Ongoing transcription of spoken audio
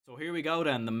So here we go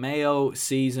then, the Mayo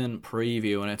Season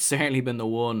Preview, and it's certainly been the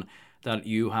one that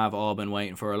you have all been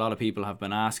waiting for. A lot of people have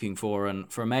been asking for,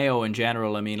 and for Mayo in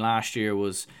general, I mean, last year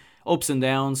was ups and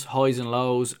downs, highs and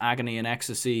lows, agony and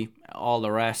ecstasy, all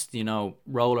the rest,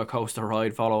 roller coaster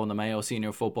ride following the Mayo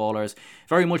senior footballers.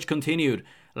 Very much continued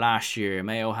last year.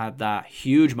 Mayo had that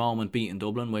huge moment beating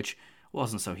Dublin, which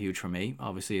wasn't so huge for me,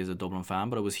 obviously, as a Dublin fan,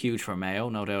 but it was huge for Mayo,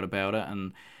 no doubt about it.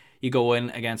 And you go in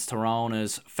against Tyrone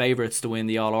as favourites to win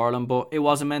the All-Ireland, but it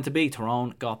wasn't meant to be.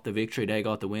 Tyrone got the victory, they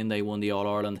got the win, they won the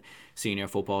All-Ireland Senior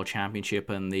Football Championship,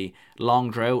 and the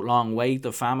long drought, long wait,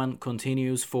 the famine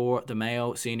continues for the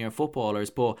Mayo senior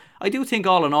footballers. But I do think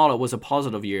all in all it was a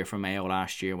positive year for Mayo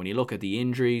last year. When you look at the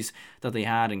injuries that they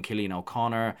had in Cillian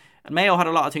O'Connor, and Mayo had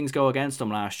a lot of things go against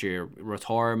them last year.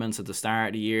 Retirements at the start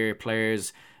of the year,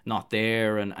 players not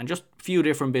there, and just a few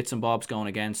different bits and bobs going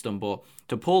against them. But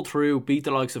to pull through, beat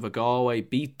the likes of a Galway,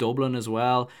 beat Dublin as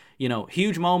well,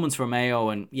 huge moments for Mayo.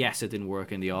 And yes, it didn't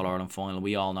work in the All-Ireland final,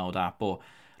 we all know that. But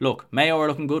look, Mayo are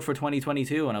looking good for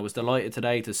 2022, and I was delighted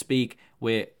today to speak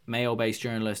with Mayo-based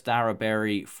journalist Darragh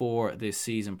Berry for this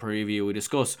season preview. We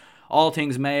discuss all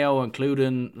things Mayo,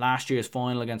 including last year's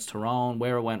final against Tyrone,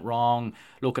 where it went wrong,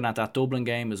 looking at that Dublin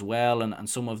game as well, and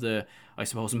some of the, I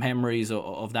suppose, memories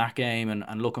of that game,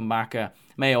 and looking back at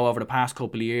Mayo over the past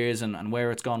couple of years and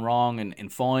where it's gone wrong in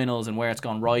finals and where it's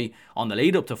gone right on the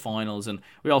lead up to finals. And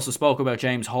we also spoke about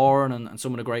James Horans and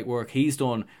some of the great work he's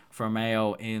done for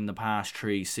Mayo in the past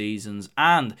 3 seasons.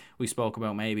 And we spoke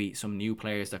about maybe some new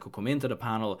players that could come into the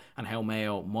panel and how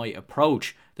Mayo might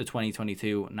approach the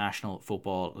 2022 National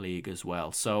Football League as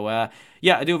well. So I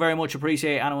do very much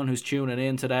appreciate anyone who's tuning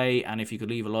in today, and if you could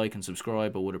leave a like and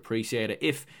subscribe, I would appreciate it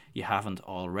if you haven't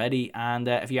already. And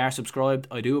if you are subscribed,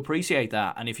 I do appreciate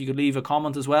that. And if you could leave a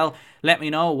comment as well, let me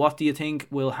know, what do you think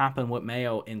will happen with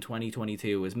Mayo in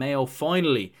 2022? Is Mayo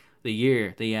finally the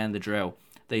year they end the drought,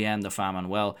 they end the famine?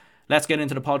 Well, let's get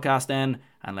into the podcast then,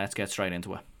 and let's get straight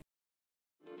into it.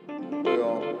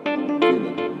 Well,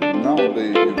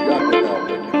 nowadays you got to have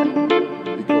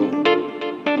that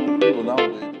because people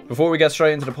nowadays. Before we get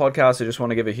straight into the podcast, I just want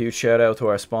to give a huge shout out to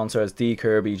our sponsors, the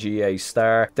Kirby GAA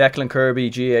Star. Declan Kirby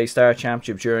GAA Star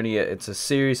Championship Journey. It's a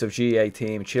series of GAA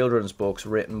team children's books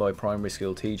written by primary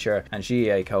school teacher and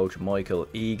GAA coach Michael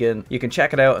Egan. You can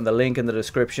check it out in the link in the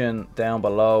description down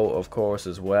below, of course,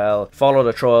 as well. Follow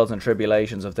the trials and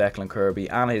tribulations of Declan Kirby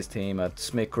and his team at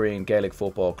Smith Green Gaelic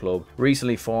Football Club,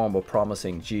 recently formed but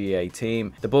promising GAA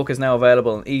team. The book is now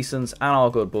available in Eason's and all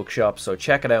good bookshops, so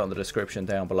check it out in the description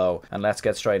down below, and let's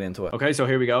get straight into it. Okay, so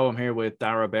here we go. I'm here with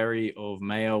Darragh Berry of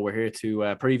Mayo. We're here to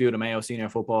preview the Mayo senior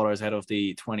footballers ahead of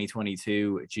the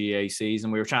 2022 GAA season.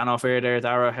 We were chatting off air there,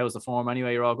 Darragh. How's the form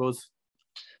anyway? You're all good?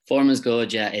 Form is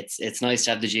good, yeah. It's nice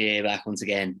to have the GAA back once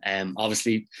again.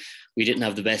 Obviously, we didn't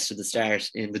have the best at the start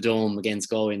in the Dome against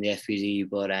Galway in the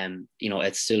FPD, but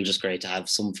it's still just great to have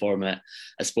some form of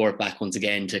a sport back once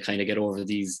again to kind of get over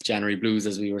these January blues,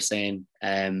 as we were saying.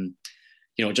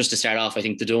 Just to start off, I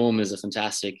think the Dome is a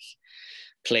fantastic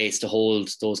place to hold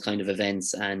those kind of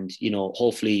events, and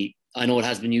hopefully, I know it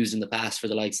has been used in the past for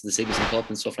the likes of the Sigerson Cup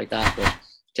and stuff like that, but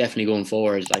definitely going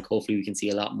forward, hopefully we can see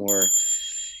a lot more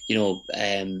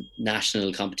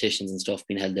national competitions and stuff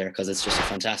being held there, because it's just a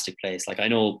fantastic place. I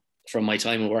know from my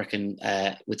time working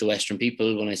with the Western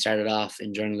People when I started off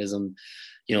in journalism,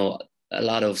 a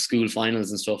lot of school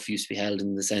finals and stuff used to be held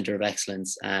in the Centre of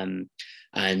Excellence.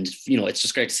 And it's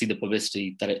just great to see the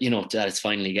publicity that that it's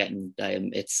finally getting.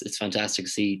 It's fantastic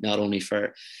to see, not only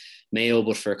for Mayo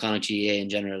but for Connacht GAA in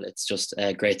general. It's just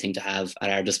a great thing to have at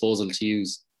our disposal to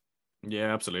use.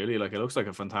 Yeah, absolutely. It looks like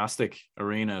a fantastic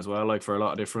arena as well. For a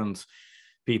lot of different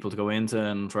people to go into,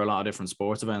 and for a lot of different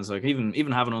sports events.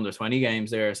 Even having under 20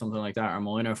 games there, or something like that, or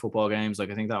minor football games. I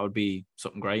think that would be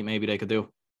something great. Maybe they could do.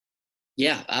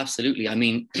 Yeah, absolutely. I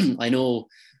mean, I know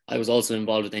I was also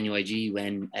involved with NUIG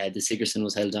when the Sigerson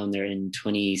was held down there in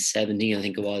 2017, I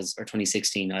think it was, or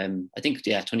 2016. I think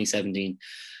 2017.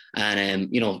 And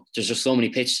there's just so many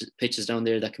pitches down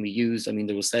there that can be used. I mean,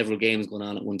 there was several games going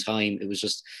on at one time. It was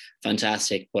just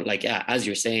fantastic. But as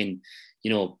you're saying,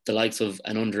 the likes of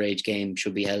an underage game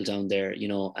should be held down there.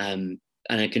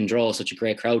 And it can draw such a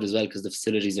great crowd as well, because the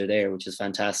facilities are there, which is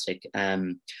fantastic.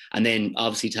 And then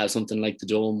obviously to have something like the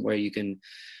Dome where you can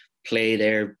play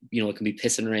there, it can be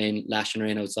pissing rain, lashing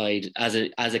rain outside, as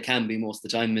it can be most of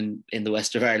the time in the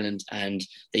west of Ireland, and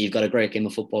that you've got a great game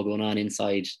of football going on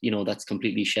inside, that's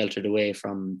completely sheltered away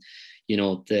from,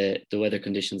 the weather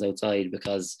conditions outside.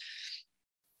 Because,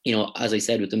 as I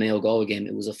said, with the Mayo Galway game,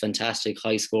 it was a fantastic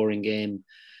high scoring game.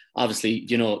 Obviously,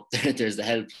 there's the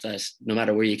help that no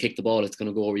matter where you kick the ball, it's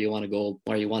going to go where you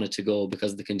want it to go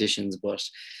because of the conditions. But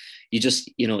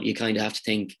you kind of have to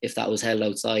think, if that was held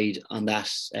outside on that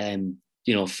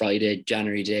Friday,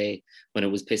 January day, when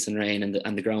it was pissing rain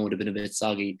and the ground would have been a bit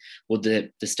soggy, would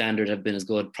the standard have been as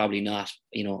good? Probably not,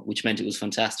 which meant it was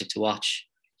fantastic to watch,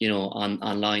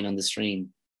 online on the stream.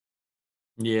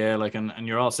 Yeah, and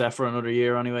you're all set for another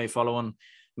year anyway, following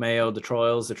Mayo, the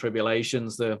trials, the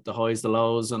tribulations, the highs, the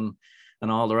lows, and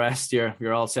all the rest.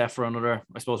 You're all set for another,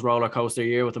 I suppose, roller coaster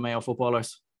year with the Mayo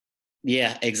footballers.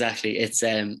 Yeah, exactly. It's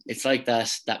like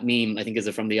that meme, I think, is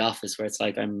it from The Office, where it's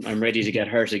like, I'm ready to get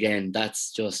hurt again.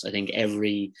 That's just, I think,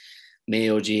 every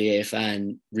Mayo GAA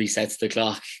fan resets the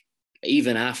clock,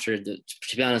 even after to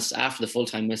be honest, after the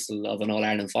full-time whistle of an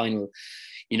All-Ireland final.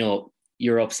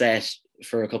 You're upset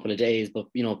for a couple of days, but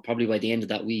probably by the end of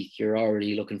that week, you're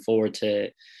already looking forward to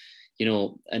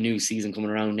a new season coming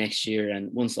around next year.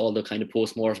 And once all the kind of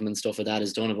post-mortem and stuff like that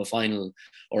is done, of a final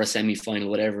or a semi-final,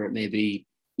 whatever it may be,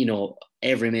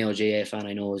 every Mayo GAA fan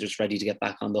I know is just ready to get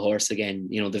back on the horse again,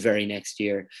 the very next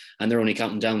year. And they're only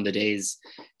counting down the days,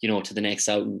 to the next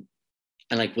outing.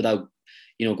 And without,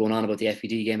 going on about the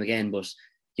FPD game again, but,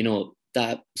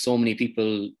 that so many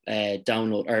people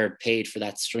download or paid for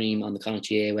that stream on the Connacht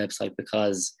GAA website,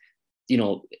 because,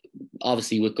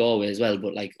 obviously with Galway as well,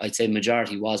 but I'd say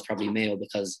majority was probably Mayo,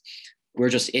 because we're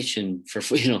just itching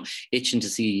to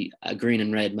see a green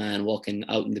and red man walking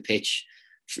out in the pitch,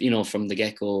 from the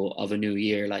get-go of a new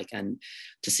year, and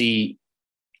to see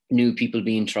new people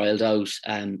being trialed out,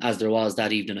 as there was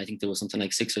that evening. I think there was something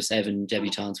like 6 or 7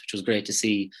 debutants, which was great to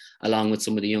see, along with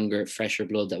some of the younger, fresher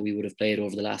blood that we would have played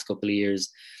over the last couple of years.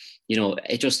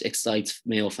 It just excites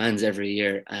Mayo fans every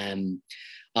year.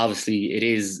 Obviously, it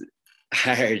is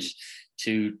hard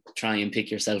to try and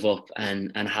pick yourself up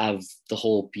and have the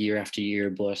hope year after year,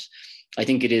 but I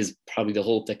think it is probably the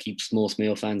hope that keeps most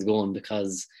Mayo fans going,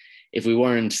 because if we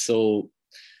weren't so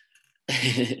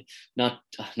not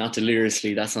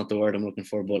deliriously, that's not the word I'm looking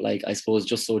for, but I suppose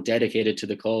just so dedicated to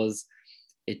the cause,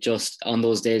 it just, on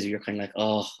those days where you're kind of like,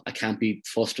 oh, I can't be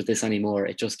fussed with this anymore,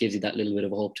 it just gives you that little bit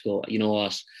of hope to go, you know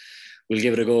what, we'll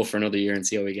give it a go for another year and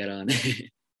see how we get on.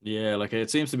 Yeah,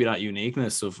 it seems to be that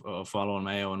uniqueness of following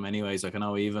Mayo in many ways. I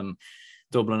know even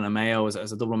Dublin and Mayo,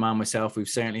 as a Dublin man myself, we've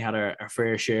certainly had our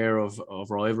fair share of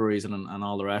rivalries and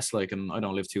all the rest. And I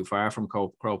don't live too far from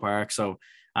Crow Park, so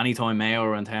anytime Mayo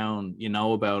are in town,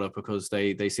 about it, because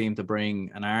they seem to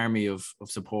bring an army of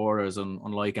supporters, and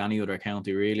unlike any other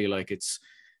county, really.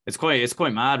 It's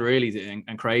quite mad, really,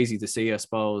 and crazy to see, I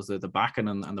suppose, the backing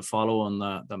and the following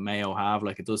that Mayo have.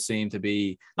 It does seem to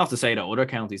be, not to say that other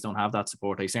counties don't have that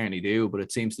support, they certainly do, but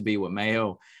it seems to be with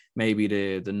Mayo, maybe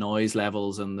the noise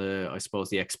levels and I suppose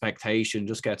the expectation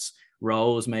just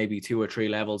rose maybe 2 or 3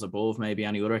 levels above maybe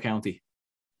any other county.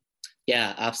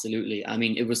 Yeah, absolutely. I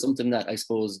mean, it was something that I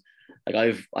suppose,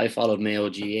 I followed Mayo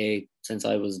GAA since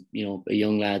I was, a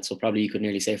young lad. So probably you could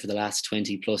nearly say for the last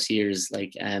 20 plus years.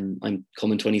 I'm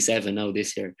coming 27 now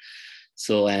this year.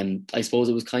 So I suppose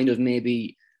it was kind of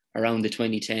maybe around the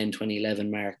 2010, 2011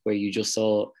 mark where you just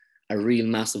saw a real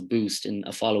massive boost in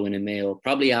a following in Mayo,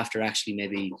 probably after actually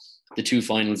maybe the 2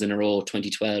 finals in a row,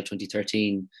 2012,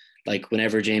 2013,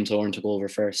 whenever James Horans took over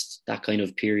first, that kind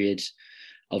of period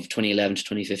of 2011 to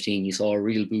 2015, you saw a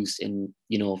real boost in,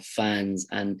 fans,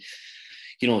 and,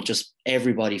 just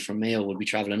everybody from Mayo would be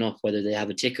traveling up, whether they have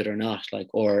a ticket or not,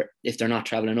 or if they're not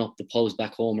traveling up, the pubs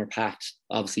back home are packed,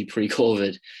 obviously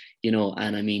pre-COVID,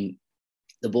 and I mean,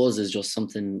 the buzz is just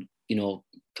something,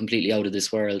 completely out of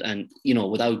this world. And,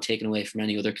 without taking away from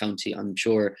any other county, I'm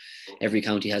sure every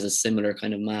county has a similar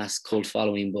kind of mass cult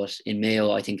following, but in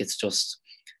Mayo, I think it's just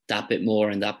that bit more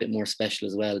and that bit more special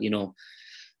as well.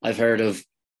 I've heard of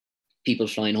people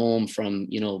flying home from,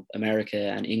 America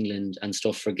and England and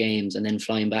stuff for games, and then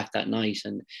flying back that night.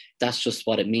 And that's just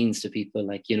what it means to people.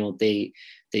 They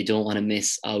don't want to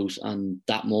miss out on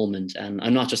that moment. And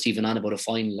I'm not just even on about a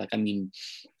final. I mean,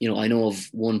 I know of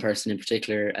one person in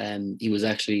particular, he's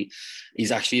actually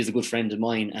is a good friend of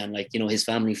mine. And his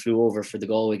family flew over for the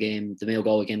Galway game, the Mayo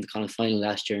Galway game, the Connacht final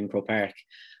last year in Crow Park.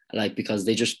 Because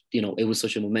they just, it was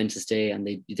such a momentous day, and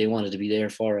they wanted to be there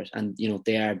for it. And,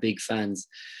 they are big fans.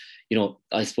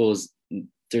 I suppose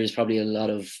there's probably a lot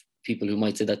of people who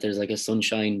might say that there's a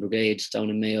sunshine brigade down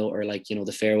in Mayo, or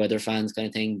the fair weather fans kind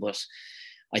of thing. But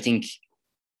I think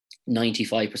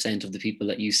 95% of the people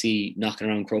that you see knocking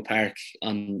around Crow Park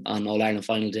on All-Ireland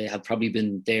final day have probably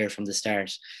been there from the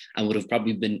start, and would have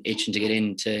probably been itching to get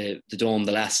into the Dome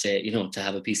the last day, to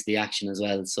have a piece of the action as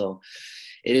well. So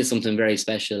it is something very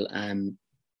special.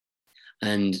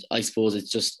 And I suppose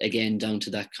it's just, again, down to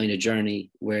that kind of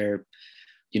journey where,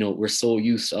 we're so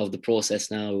used of the process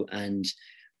now, and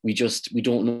we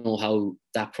don't know how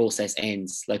that process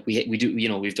ends. Like we do,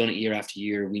 we've done it year after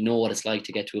year. We know what it's like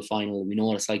to get to a final. We know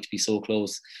what it's like to be so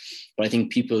close. But I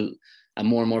think people, and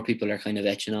more people, are kind of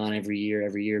etching on every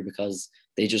year, because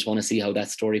they just want to see how that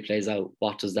story plays out.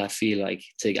 What does that feel like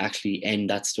to actually end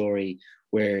that story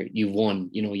where you've won,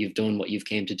 you've done what you've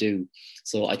came to do.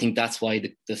 So I think that's why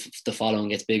the following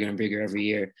gets bigger and bigger every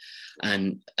year.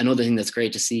 And another thing that's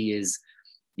great to see is,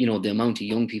 the amount of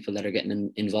young people that are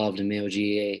getting involved in Mayo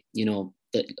GAA,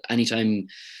 that anytime,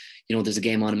 there's a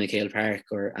game on in McHale Park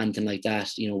or anything like that,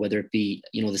 whether it be,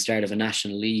 the start of a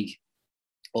national league,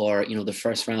 or, the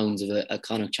first rounds of a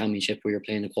Connacht championship where you're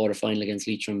playing a quarter final against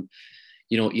Leitrim,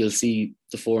 you'll see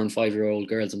the 4 and 5 year old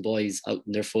girls and boys out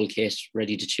in their full kit,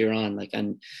 ready to cheer on.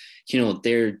 And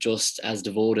they're just as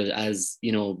devoted as,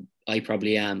 I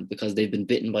probably am, because they've been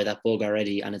bitten by that bug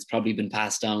already. And it's probably been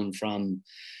passed down from,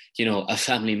 a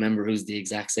family member who's the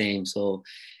exact same. So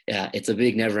yeah, it's a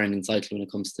big never ending cycle when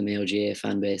it comes to the Mayo GAA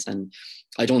fan base. And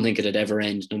I don't think it'd ever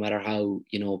end, no matter how,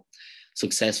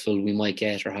 successful we might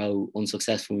get or how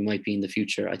unsuccessful we might be in the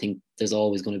future. I think there's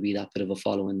always going to be that bit of a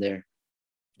following there.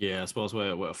 Yeah, I suppose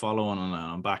with a following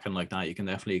and backing like that, you can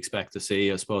definitely expect to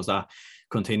see, I suppose, that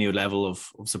continued level of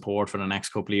support for the next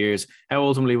couple of years. How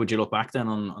ultimately would you look back then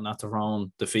on that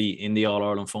Tyrone defeat in the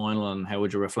All-Ireland final, and how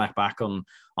would you reflect back on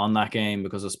that game?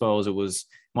 Because I suppose it was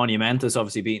monumentous,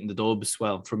 obviously beating the Dubs,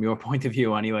 well, from your point of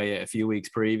view anyway, a few weeks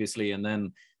previously, and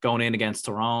then going in against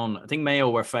Tyrone. I think Mayo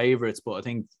were favourites, but I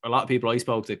think a lot of people I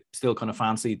spoke to still kind of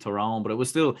fancied Tyrone, but it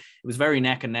was very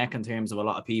neck and neck in terms of a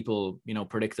lot of people,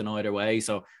 predicting either way.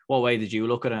 So what way did you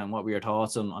look at it, and what were your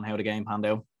thoughts on how the game panned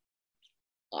out?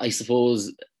 I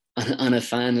suppose on a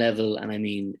fan level, and I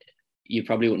mean, you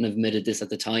probably wouldn't have admitted this at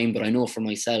the time, but I know for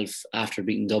myself, after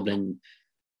beating Dublin,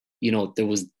 there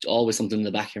was always something in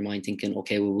the back of your mind thinking,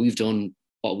 okay, well, we've done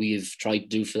what we've tried to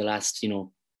do for the last,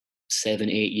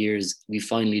 7-8 years. We've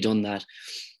finally done that.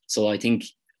 So I think,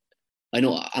 I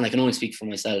know, and I can only speak for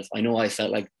myself, I know I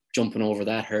felt like jumping over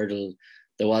that hurdle.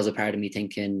 There was a part of me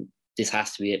thinking, this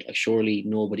has to be it. Like, surely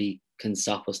nobody can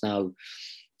stop us now.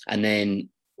 And then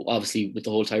obviously with the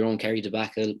whole Tyrone Kerry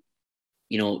debacle,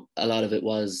 a lot of it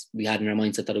was, we had in our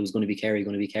mindset that it was going to be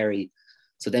Kerry.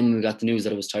 So then when we got the news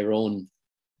that it was Tyrone,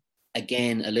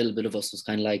 again, a little bit of us was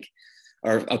kind of like,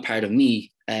 or a part of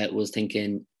me was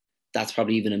thinking, that's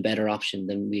probably even a better option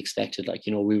than we expected. Like,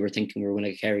 we were thinking we were going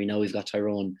to get Kerry, now we've got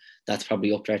Tyrone. That's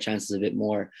probably upped our chances a bit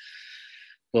more.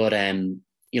 But, on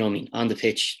the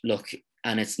pitch, look,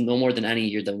 and it's no more than any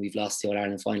year that we've lost the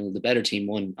All-Ireland final. The better team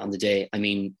won on the day. I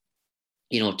mean,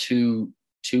 two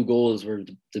goals were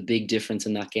the big difference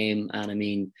in that game. And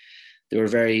they were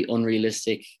very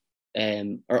unrealistic,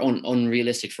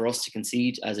 unrealistic for us to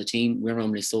concede as a team. We're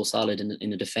normally so solid in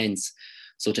the defence.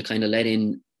 So to kind of let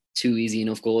in 2 easy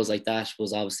enough goals like that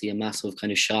was obviously a massive kind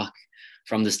of shock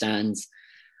from the stands.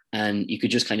 And you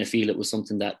could just kind of feel it was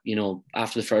something that,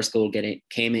 after the first goal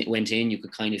went in, you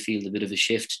could kind of feel a bit of a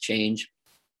shift change.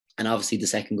 And obviously the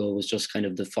second goal was just kind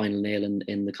of the final nail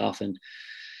in the coffin.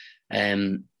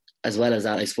 As well as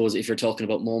that, I suppose, if you're talking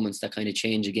about moments that kind of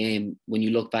change a game, when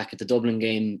you look back at the Dublin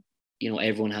game,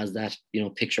 everyone has that,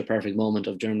 picture perfect moment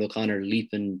of Dermot O'Connor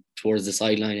leaping towards the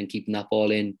sideline and keeping that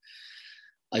ball in.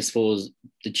 I suppose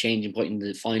the changing point in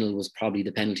the final was probably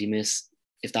the penalty miss.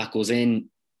 If that goes in,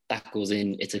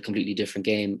 it's a completely different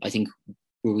game. I think,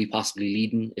 were we possibly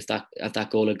leading if that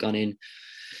goal had gone in?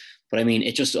 But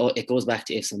it goes back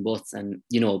to ifs and buts. And,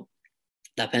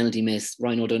 that penalty miss,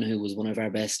 Ryan O'Donoghue was one of our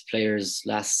best players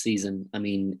last season.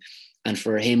 And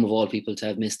for him, of all people, to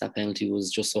have missed that penalty was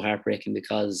just so heartbreaking,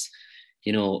 because,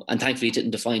 and thankfully it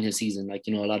didn't define his season. Like,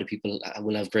 a lot of people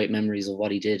will have great memories of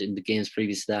what he did in the games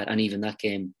previous to that, and even that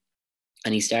game.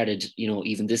 And he started,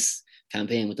 even this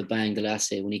campaign with a bang the last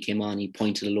day when he came on. He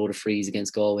pointed a load of frees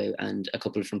against Galway and a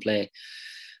couple from play.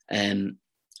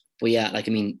 But yeah,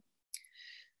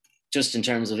 just in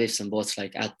terms of ifs and buts,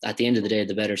 at the end of the day,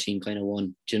 the better team kind of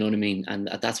won. Do you know what I mean? And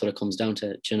that's what it comes down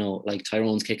to.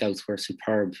 Tyrone's kickouts were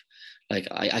superb.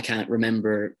 I can't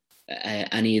remember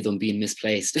any of them being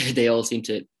misplaced. They all seem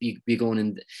to be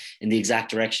going in the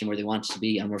exact direction where they wanted to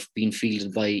be, and were being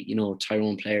fielded by,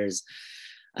 Tyrone players.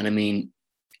 And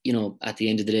at the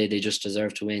end of the day, they just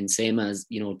deserve to win. Same as,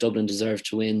 Dublin deserved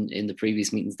to win in the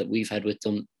previous meetings that we've had with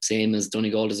them. Same as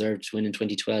Donegal deserved to win in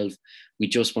 2012. We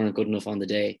just weren't good enough on the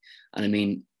day.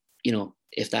 And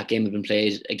if that game had been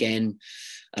played again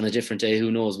on a different day,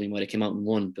 who knows, we might have come out and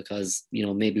won, because,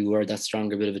 maybe we were that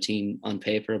stronger bit of a team on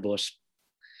paper. But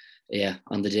yeah,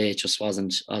 on the day, it just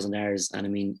wasn't ours. And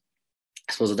I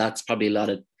suppose that's probably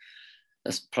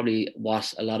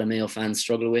what a lot of Mayo fans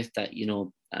struggle with, that,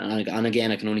 And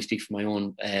again, I can only speak for my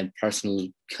own personal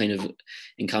kind of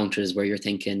encounters where you're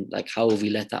thinking, like, how have we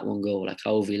let that one go? Like,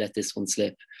 how have we let this one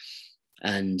slip?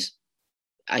 And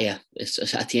yeah, it's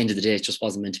just, at the end of the day, it just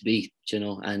wasn't meant to be,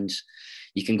 and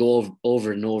you can go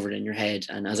over and over it in your head.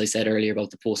 And as I said earlier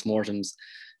about the postmortems,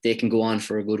 they can go on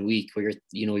for a good week where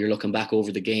you're looking back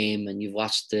over the game and you've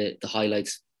watched the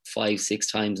highlights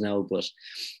 5-6 times now. But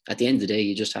at the end of the day,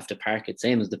 you just have to park it,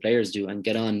 same as the players do, and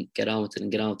get on with it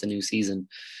and get on with the new season.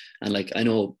 And like, I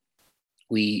know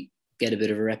we get a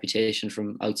bit of a reputation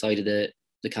from outside of the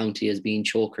county as being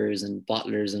chokers and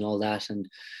bottlers and all that. And,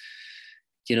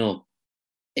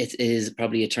 it is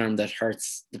probably a term that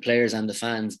hurts the players and the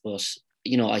fans. But,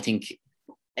 I think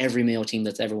every Mayo team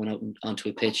that's ever went out onto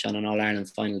a pitch on an All-Ireland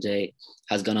final day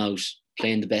has gone out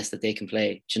playing the best that they can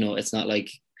play. It's not like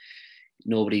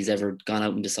nobody's ever gone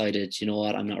out and decided, you know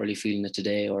what, I'm not really feeling it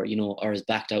today, or has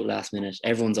backed out last minute.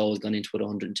 Everyone's always gone into it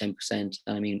 110%. And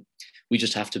I mean, we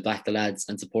just have to back the lads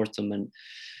and support them and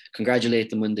congratulate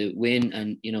them when they win,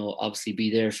 and obviously be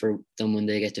there for them when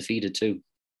they get defeated too.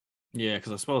 Yeah,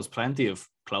 because I suppose plenty of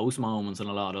close moments in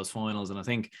a lot of those finals. And I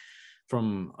think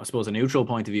from, I suppose, a neutral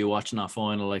point of view, watching that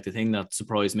final, like the thing that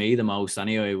surprised me the most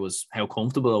anyway was how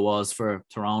comfortable it was for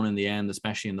Tyrone in the end,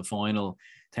 especially in the final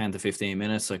 10 to 15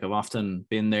 minutes. Like, I've often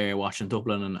been there watching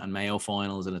Dublin and Mayo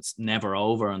finals, and it's never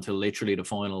over until literally the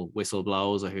final whistle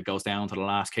blows. Like, it goes down to the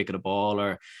last kick of the ball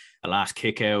or a last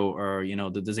kick out, or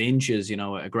there's inches.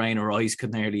 A grain of rice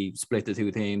could nearly split the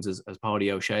two teams, as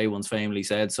Paddy O'Shea once famously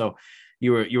said. So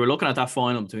you were looking at that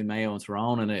final between Mayo and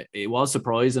Tyrone, and it was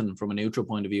surprising from a neutral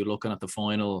point of view, looking at the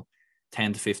final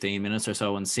 10 to 15 minutes or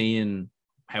so and seeing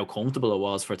how comfortable it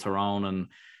was for Tyrone. And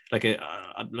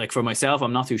like for myself,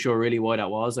 I'm not too sure really why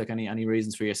that was. Like, any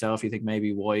reasons for yourself? You think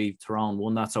maybe why Tyrone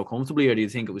won that so comfortably, or do you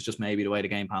think it was just maybe the way the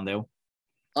game panned out?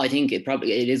 I think it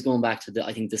is going back to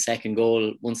the second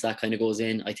goal. Once that kind of goes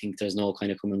in, I think there's no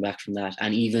kind of coming back from that.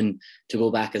 And even to go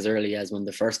back as early as when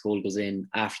the first goal goes in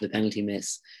after the penalty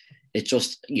miss, it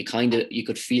just, you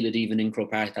could feel it even in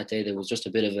Croke Park that day. There was just a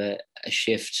bit of a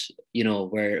shift,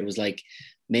 where it was like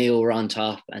Mayo were on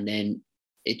top, and then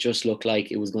it just looked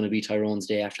like it was going to be Tyrone's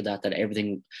day after that, not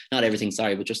everything,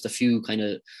 but just a few kind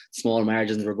of small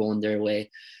margins were going their way.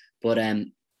 But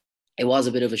it was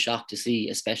a bit of a shock to see,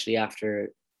 especially after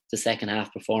the second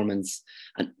half performance,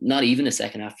 and not even a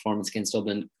second half performance against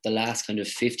Dublin. The last kind of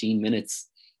 15 minutes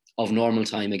of normal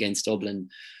time against Dublin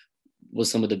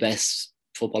was some of the best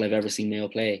football I've ever seen Mayo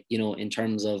play, in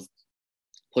terms of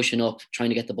pushing up, trying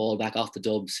to get the ball back off the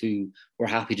Dubs, who were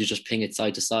happy to just ping it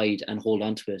side to side and hold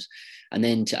on to it. And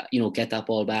then to, get that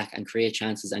ball back and create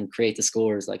chances and create the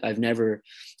scores. Like, I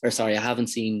haven't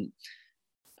seen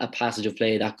a passage of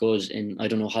play that good in I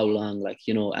don't know how long,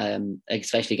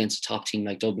 especially against a top team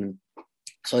like Dublin.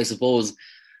 So I suppose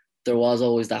there was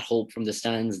always that hope from the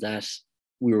stands that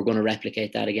we were going to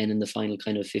replicate that again in the final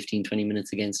kind of 15-20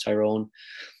 minutes against Tyrone.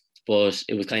 But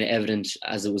it was kind of evident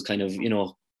as it was kind of,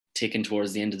 ticking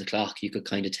towards the end of the clock, you could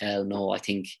kind of tell, no, I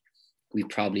think we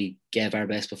probably gave our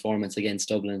best performance against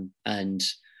Dublin, and,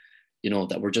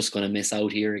 that we're just going to miss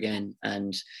out here again.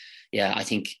 And yeah, I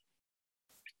think,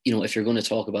 if you're going to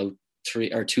talk about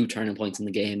two turning points in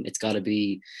the game, it's got to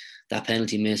be that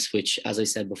penalty miss, which, as I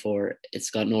said before, it's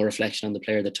got no reflection on the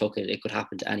player that took it. It could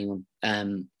happen to anyone.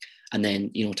 And then,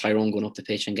 Tyrone going up the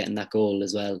pitch and getting that goal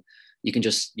as well. You can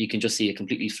just see it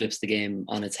completely flips the game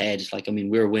on its head. Like, I mean,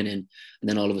 we're winning, and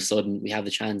then all of a sudden we have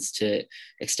the chance to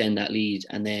extend that lead,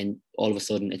 and then all of a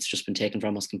sudden it's just been taken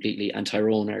from us completely, and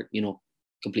Tyrone are,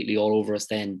 completely all over us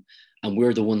then, and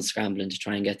we're the ones scrambling to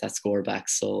try and get that score back.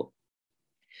 So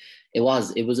it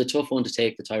was a tough one to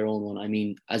take, the Tyrone one. I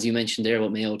mean, as you mentioned there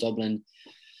about Mayo Dublin,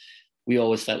 we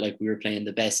always felt like we were playing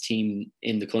the best team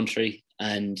in the country,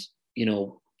 and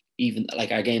even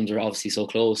like our games were obviously so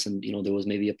close, and there was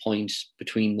maybe a point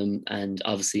between them, and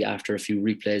obviously after a few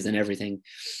replays and everything,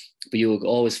 but you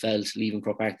always felt leaving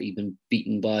Croke Park that you've been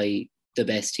beaten by the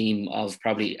best team of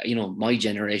probably my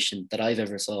generation that I've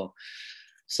ever saw.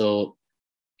 So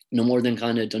no more than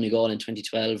kind of Donegal in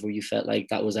 2012, where you felt like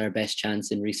that was our best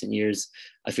chance in recent years.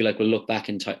 I feel like we'll look back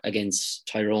against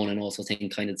Tyrone and also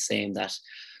think kind of the same, that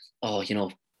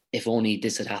if only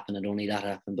this had happened and only that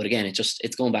happened. But again,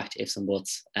 it's going back to ifs and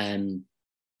buts.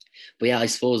 But yeah, I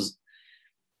suppose,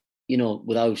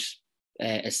 without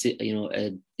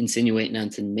insinuating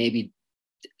anything, maybe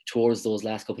towards those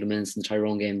last couple of minutes in the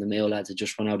Tyrone game, the Mayo lads had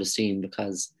just run out of steam,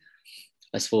 because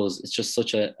I suppose it's just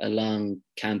such a long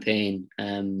campaign,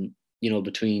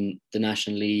 between the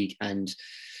National League and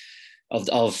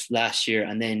of last year,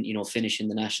 and then, you know, finishing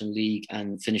the National League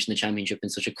and finishing the championship in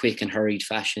such a quick and hurried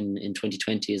fashion in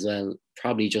 2020 as well.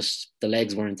 Probably just the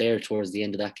legs weren't there towards the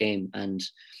end of that game, and,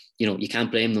 you know, you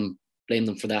can't blame them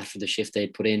for that, for the shift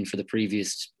they'd put in for the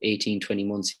previous 18, 20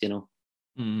 months, you know.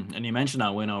 And you mentioned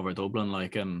that win over Dublin,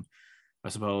 like, and I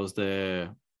suppose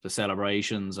the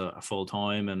celebrations a full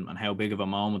time, and how big of a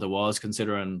moment it was,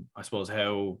 considering, I suppose,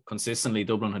 how consistently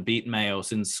Dublin had beaten Mayo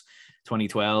since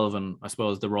 2012, and I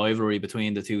suppose the rivalry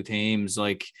between the two teams.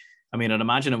 Like, I mean, I'd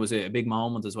imagine it was a big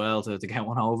moment as well to get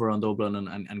one over on Dublin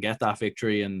and get that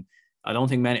victory. And I don't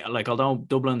think many, like, although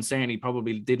Dublin certainly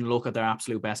probably didn't look at their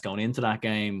absolute best going into that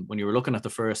game, when you were looking at the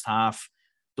first half,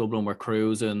 Dublin were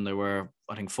cruising. They were,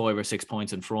 I think, 5 or 6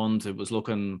 points in front. It was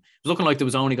looking like there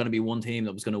was only going to be one team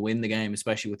that was going to win the game,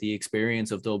 especially with the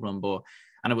experience of Dublin.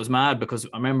 And it was mad because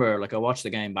I remember, like, I watched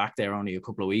the game back there only a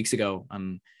couple of weeks ago,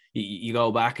 and you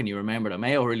go back and you remember that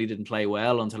Mayo really didn't play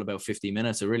well until about 50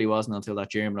 minutes. It really wasn't until that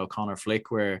Jeremy O'Connor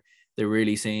flick where they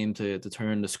really seemed to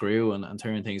turn the screw and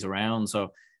turn things around.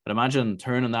 So I'd imagine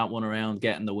turning that one around,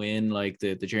 getting the win, like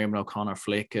the Jeremy O'Connor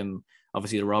flick, and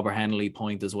obviously the Robert Henley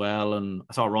point as well. And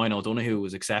I thought Ryan O'Donoghue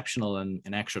was exceptional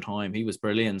in extra time. He was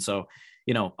brilliant. So,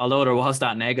 you know, although there was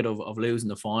that negative of losing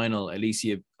the final, at least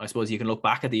I suppose you can look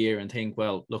back at the year and think,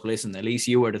 well, look, listen, at least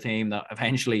you were the team that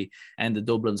eventually ended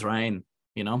Dublin's reign,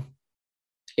 you know?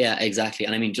 Yeah, exactly.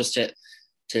 And I mean, just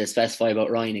to specify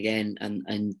about Ryan again,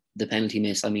 and the penalty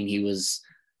miss, I mean, he was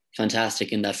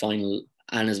fantastic in that final,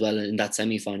 and as well in that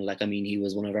semi-final. Like, I mean, he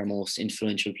was one of our most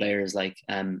influential players. Like,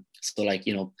 so, like,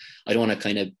 you know, I don't want to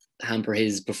kind of hamper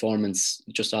his performance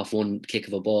just off one kick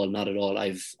of a ball. Not at all.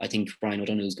 I think Brian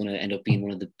O'Donoghue is going to end up being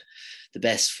one of the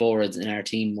best forwards in our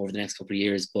team over the next couple of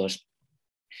years. But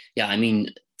yeah, I mean,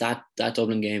 that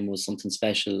Dublin game was something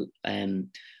special.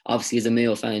 Obviously, as a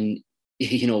Mayo fan,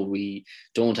 you know, we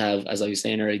don't have, as I was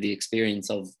saying earlier, the experience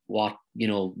of what, you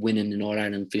know, winning in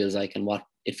All-Ireland feels like, and what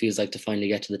it feels like to finally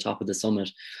get to the top of the summit.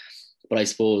 But I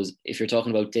suppose if you're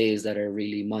talking about days that are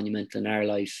really monumental in our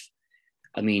life,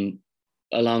 I mean,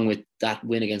 along with that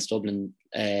win against Dublin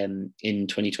in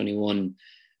 2021,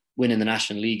 winning the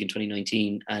National League in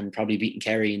 2019, and probably beating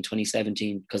Kerry in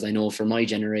 2017, because I know for my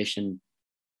generation,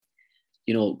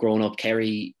 you know, growing up,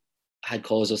 Kerry had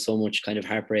caused us so much kind of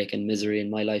heartbreak and misery in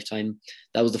my lifetime.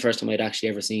 That was the first time I'd actually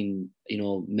ever seen, you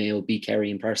know, Mayo beat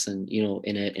Kerry in person, you know,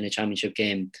 in a championship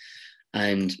game.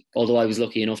 And although I was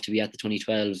lucky enough to be at the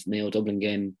 2012 Mayo Dublin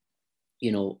game,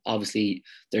 you know, obviously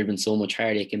there had been so much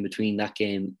heartache in between that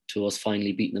game to us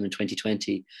finally beating them in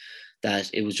 2020, that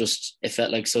it was just, it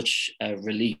felt like such a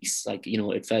release. Like, you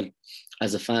know, it felt,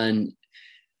 as a fan,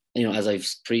 you know, as I've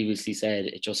previously said,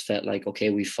 it just felt like, okay,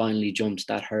 we finally jumped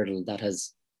that hurdle that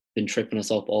has been tripping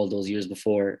us up all those years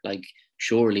before. Like,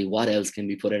 surely what else can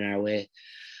be put in our way?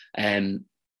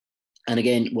 And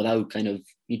again, without kind of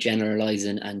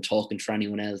generalizing and talking for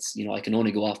anyone else, you know, I can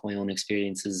only go off my own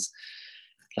experiences.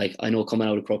 Like, I know coming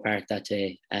out of Croke Park that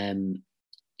day,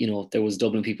 you know, there was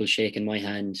Dublin people shaking my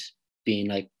hand, being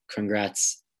like,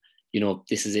 congrats, you know,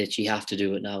 this is it, you have to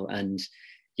do it now. And,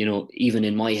 you know, even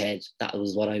in my head, that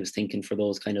was what I was thinking for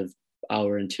those kind of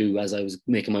hour and two, as I was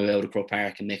making my way out of Croke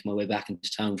Park and making my way back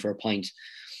into town for a pint.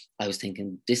 I was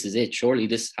thinking, this is it. Surely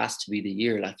this has to be the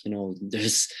year. Like, you know,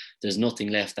 there's nothing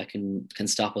left that can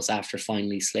stop us after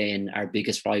finally slaying our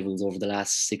biggest rivals over the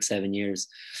last 6-7 years.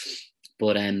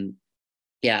 But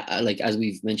yeah, like, as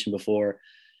we've mentioned before,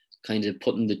 kind of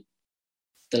putting the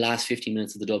last 15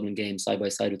 minutes of the Dublin game side by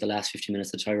side with the last 15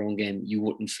 minutes of the Tyrone game, you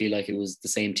wouldn't feel like it was the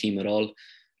same team at all.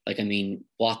 Like, I mean,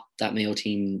 what that Mayo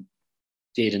team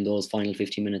did in those final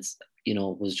 15 minutes, you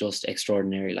know, was just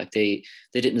extraordinary. Like, they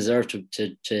didn't deserve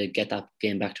to get that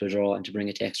game back to a draw and to bring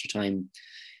it to extra time,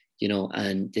 you know,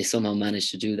 and they somehow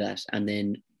managed to do that. And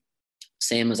then,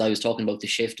 same as I was talking about the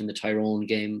shift in the Tyrone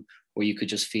game, where you could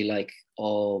just feel like,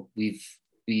 oh, we've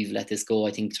let this go.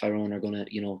 I think Tyrone are going to,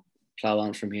 you know, plow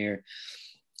on from here.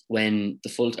 When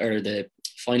the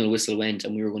final whistle went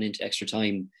and we were going into extra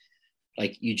time,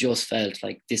 like, you just felt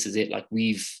like, this is it. Like,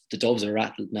 the Dubs are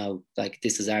rattled now. Like,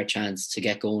 this is our chance to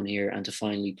get going here and to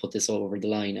finally put this over the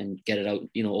line and get it out,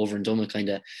 you know, over and done with, kind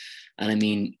of. And I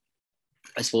mean,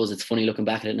 I suppose it's funny looking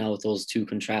back at it now with those two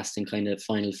contrasting kind of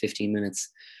final 15 minutes,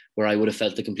 where I would have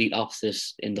felt the complete opposite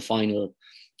in the final.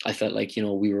 I felt like, you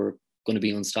know, we were going to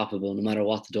be unstoppable. No matter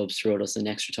what the Dubs threw at us in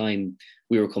extra time,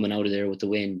 we were coming out of there with the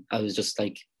win. I was just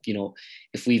like, you know,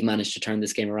 if we've managed to turn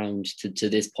this game around to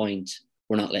this point,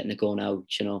 we're not letting it go now,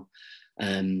 you know.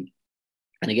 And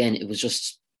again, it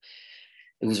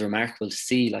was remarkable to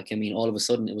see. Like, I mean, all of a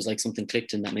sudden it was like something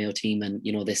clicked in that Mayo team, and,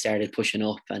 you know, they started pushing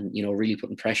up and, you know, really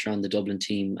putting pressure on the Dublin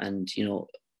team. And, you know,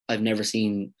 I've never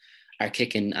seen our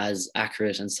kicking as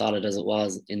accurate and solid as it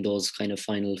was in those kind of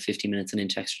final 50 minutes and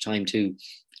into extra time too.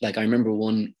 Like I remember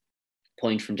one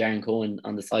point from Darren Cohen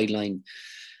on the sideline.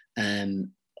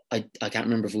 I can't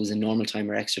remember if it was in normal time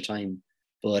or extra time,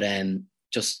 but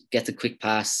just gets a quick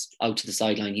pass out to the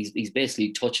sideline. He's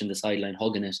basically touching the sideline,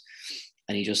 hugging it,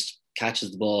 and he just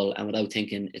catches the ball, and without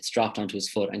thinking, it's dropped onto his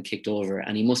foot and kicked over.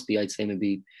 And he must be, I'd say,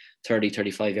 maybe 30,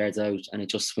 35 yards out, and it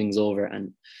just swings over.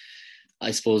 And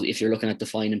I suppose if you're looking at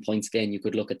defining points again, you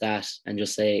could look at that and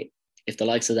just say, if the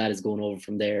likes of that is going over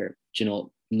from there, you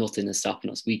know, nothing is stopping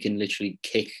us. We can literally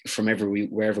kick from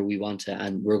wherever we want to,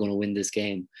 and we're going to win this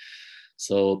game.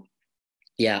 So,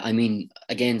 yeah, I mean,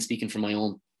 again, speaking from my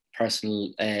own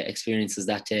personal experiences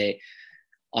that day,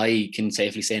 I can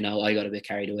safely say now I got a bit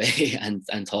carried away and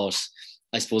thought,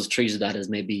 I suppose, treated that as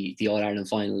maybe the All-Ireland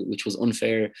final, which was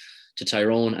unfair to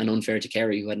Tyrone and unfair to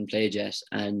Kerry, who hadn't played yet.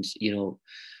 And, you know,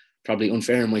 probably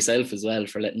unfair on myself as well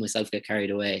for letting myself get carried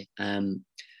away. And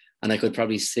I could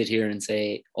probably sit here and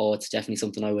say, oh, it's definitely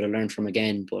something I would have learned from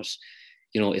again. But,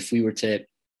 you know, if we were to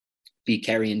beat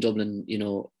Kerry in Dublin, you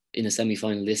know, in a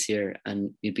semi-final this year,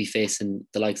 and you'd be facing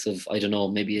the likes of, I don't know,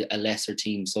 maybe a lesser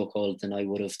team so-called than I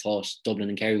would have thought Dublin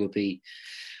and Kerry would be,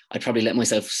 I'd probably let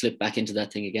myself slip back into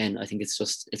that thing again. I think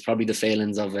it's probably the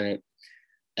failings of a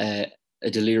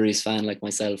delirious fan like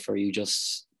myself, or you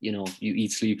just, you know, you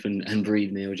eat, sleep and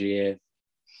breathe Mayo GAA.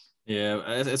 Yeah,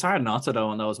 it's hard not to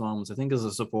though in those moments. I think as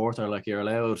a supporter, like you're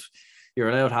allowed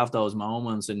to have those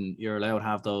moments, and you're allowed to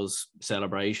have those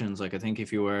celebrations. Like I think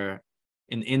if you were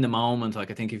in the moment, like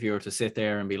I think if you were to sit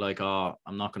there and be like, oh,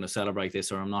 I'm not going to celebrate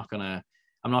this, or I'm not going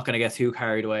to get too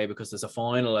carried away because there's a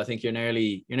final, I think you're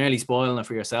nearly spoiling it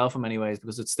for yourself in many ways,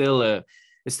 because it's still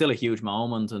a huge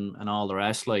moment and all the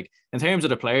rest. Like in terms of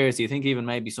the players, do you think even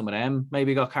maybe some of them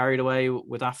maybe got carried away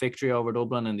with that victory over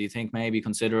Dublin? And do you think maybe,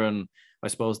 considering, I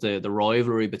suppose, the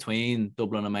rivalry between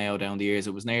Dublin and Mayo down the years,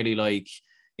 it was nearly like,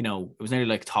 you know, it was nearly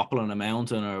like toppling a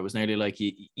mountain, or it was nearly like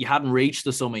you hadn't reached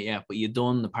the summit yet, but you'd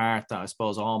done the part that I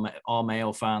suppose all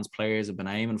Mayo fans, players have been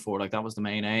aiming for. Like that was the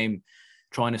main aim,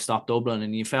 trying to stop Dublin.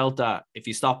 And you felt that if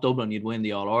you stopped Dublin, you'd win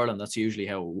the All-Ireland. That's usually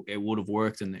how it would have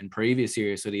worked in previous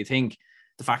years. So do you think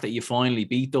the fact that you finally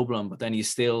beat Dublin, but then you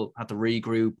still had to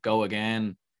regroup, go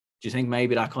again, do you think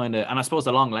maybe that kind of, and I suppose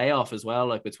the long layoff as well,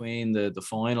 like between the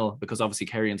final, because obviously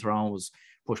Kerry and Tyrone was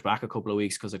pushed back a couple of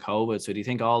weeks because of COVID. So do you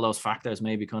think all those factors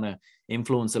maybe kind of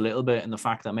influenced a little bit in the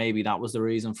fact that maybe that was the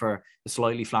reason for the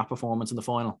slightly flat performance in the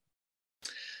final?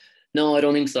 No, I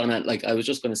don't think so. And like I was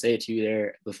just going to say to you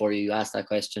there before you asked that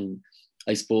question,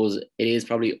 I suppose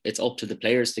it's up to the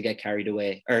players to get carried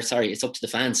away, or sorry, it's up to the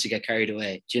fans to get carried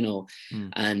away, you know.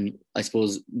 And I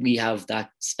suppose we have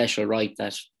that special right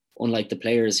that, unlike the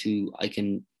players who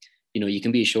you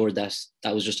can be assured that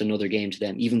that was just another game to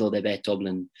them, even though they bet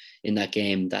Dublin in that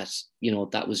game, that, you know,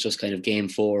 that was just kind of game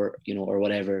 4, you know, or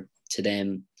whatever to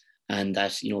them. And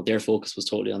that, you know, their focus was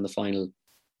totally on the final.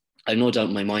 I have no doubt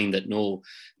in my mind that no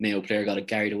Mayo player got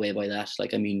carried away by that.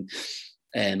 Like, I mean,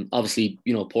 obviously,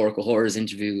 you know, Pádraig Ó Tuir's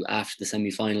interview after the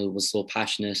semi-final was so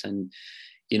passionate, and,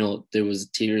 you know, there was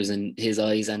tears in his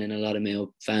eyes and in a lot of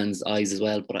Mayo fans' eyes as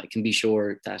well. But I can be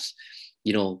sure that,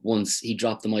 you know, once he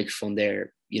dropped the microphone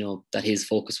there, you know, that his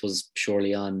focus was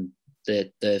surely on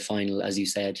the final, as you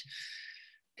said.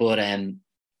 But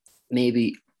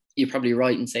maybe you're probably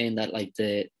right in saying that, like,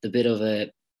 the bit of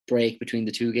a break between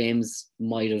the two games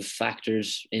might have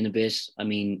factored in a bit. I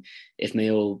mean, if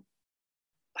Mayo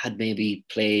had maybe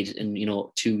played in, you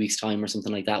know, 2 weeks' time or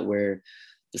something like that, where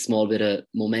the small bit of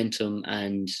momentum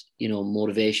and, you know,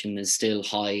 motivation is still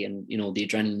high, and, you know, the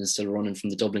adrenaline is still running from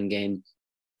the Dublin game,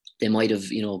 they might have,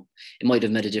 you know, it might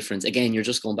have made a difference. Again, you're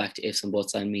just going back to ifs and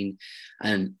buts. I mean,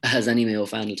 and as any Mayo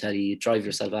fan will tell you, you drive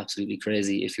yourself absolutely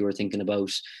crazy if you were thinking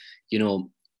about, you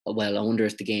know, well, I wonder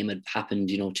if the game had happened,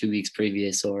 you know, 2 weeks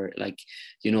previous, or, like,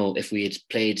 you know, if we had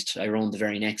played Tyrone the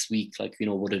very next week, like, you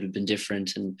know, would it have been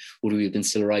different, and would we have been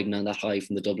still riding on that high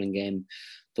from the Dublin game?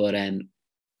 But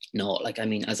no, like, I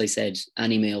mean, as I said,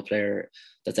 any Mayo player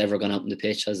that's ever gone out on the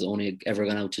pitch has only ever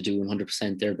gone out to do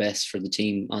 100% their best for the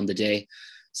team on the day.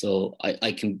 So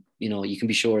I can, you know, you can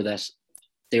be sure that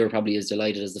they were probably as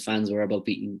delighted as the fans were about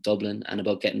beating Dublin and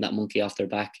about getting that monkey off their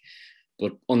back.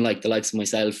 But unlike the likes of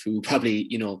myself, who probably,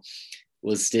 you know,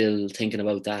 was still thinking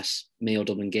about that Mayo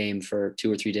Dublin game for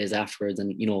 2 or 3 days afterwards,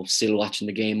 and, you know, still watching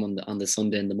the game on the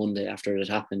Sunday and the Monday after it had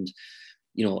happened,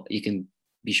 you know, you can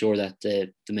be sure that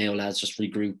the Mayo lads just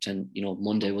regrouped, and, you know,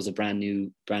 Monday was a brand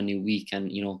new week,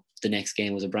 and, you know, the next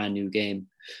game was a brand new game.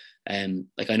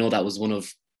 Like, I know that was one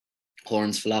of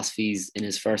Horans' philosophies in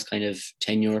his first kind of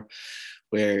tenure,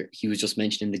 where he was just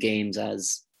mentioning the games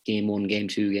as, game 1, game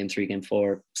 2, game 3, game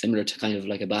 4, similar to kind of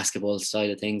like a basketball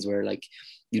style of things where like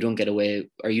you don't get away,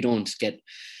 or you don't get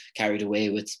carried away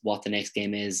with what the next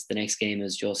game is. The next game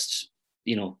is just,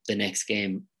 you know, the next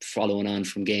game following on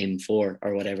from game 4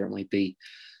 or whatever it might be.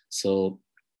 So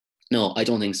no, I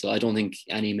don't think so. I don't think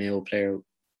any Mayo player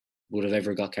would have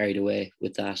ever got carried away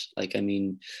with that. Like, I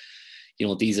mean, you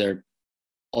know, these are,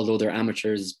 although they're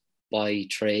amateurs by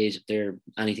trade, they're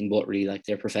anything but really. Like,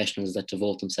 they're professionals that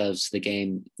devote themselves to the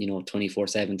game, you know,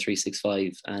 24/7,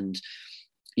 365. And,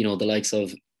 you know, the likes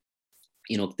of,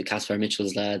 you know, the Caspar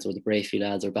Mitchell's lads or the Brayfleet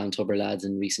lads or Bantubber lads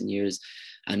in recent years,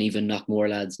 and even Knockmore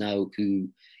lads now who,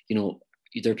 you know,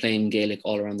 they're playing Gaelic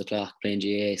all around the clock, playing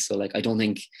GAA. So, like, I don't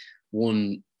think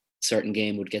one certain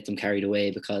game would get them carried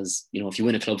away, because, you know, if you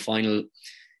win a club final,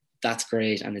 that's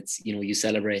great, and it's, you know, you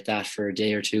celebrate that for a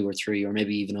day or 2 or 3 or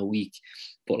maybe even a week.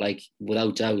 But, like,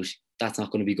 without doubt, that's not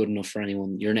going to be good enough for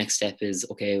anyone. Your next step is,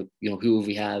 okay, you know, who have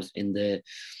we have in the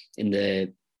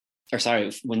or sorry,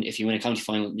 if you win a county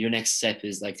final, your next step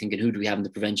is like thinking, who do we have in the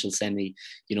provincial semi,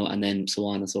 you know, and then so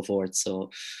on and so forth. So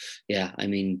yeah, I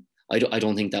mean, I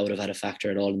don't think that would have had a factor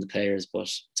at all in the players, but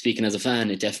speaking as a fan,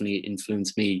 it definitely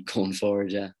influenced me going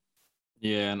forward. Yeah.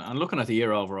 Yeah, and looking at the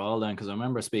year overall then, because I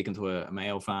remember speaking to a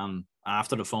Mayo fan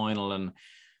after the final, and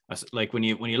like when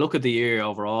you look at the year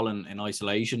overall in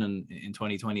isolation and in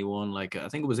 2021, like I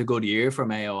think it was a good year for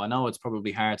Mayo. I know it's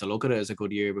probably hard to look at it as a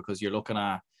good year because you're looking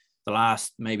at the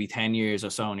last maybe 10 years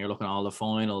or so, and you're looking at all the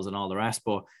finals and all the rest.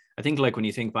 But I think, like, when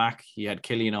you think back, you had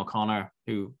Killian O'Connor,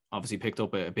 who obviously picked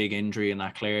up a big injury in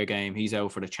that Clare game. He's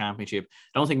out for the championship.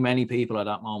 I don't think many people at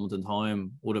that moment in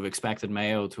time would have expected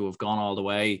Mayo to have gone all the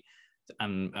way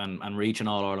and reach an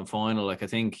All-Ireland final. Like, I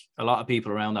think a lot of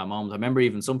people around that moment, I remember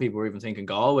even some people were even thinking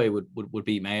Galway would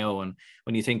beat Mayo. And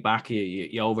when you think back,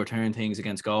 you overturn things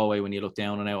against Galway when you look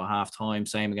down and out at half time.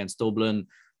 Same against Dublin.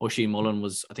 Oisin Mullen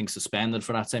was, I think, suspended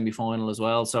for that semi-final as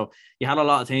well. So you had a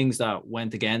lot of things that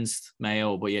went against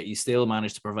Mayo, but yet you still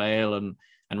managed to prevail and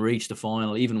reach the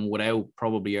final, even without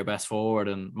probably your best forward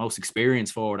and most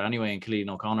experienced forward anyway in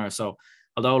Killian O'Connor. So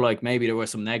although, like, maybe there were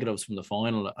some negatives from the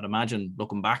final, I'd imagine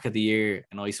looking back at the year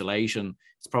in isolation,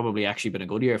 it's probably actually been a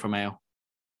good year for Mayo.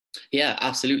 Yeah,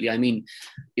 absolutely. I mean,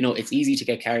 you know, it's easy to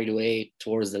get carried away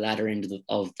towards the latter end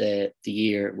of the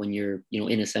year when you're, you know,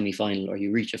 in a semi-final or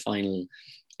you reach a final.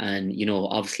 And, you know,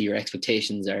 obviously your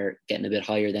expectations are getting a bit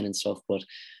higher then and stuff. But,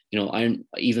 you know,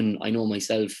 I know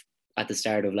myself at the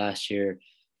start of last year,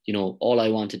 you know, all I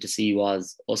wanted to see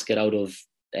was us get out of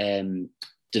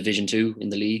Division 2 in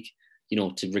the league, you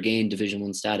know, to regain Division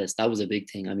 1 status. That was a big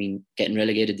thing. I mean, getting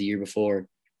relegated the year before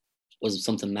was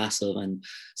something massive and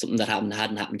something that hadn't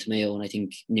happened to Mayo in, I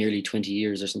think, nearly 20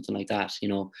 years or something like that, you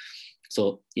know.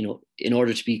 So, you know, in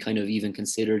order to be kind of even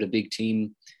considered a big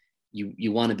team,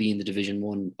 you want to be in the Division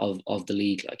 1 of the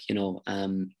league, like, you know,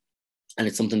 and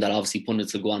it's something that obviously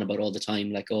pundits will go on about all the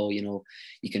time, like, oh, you know,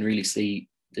 you can really see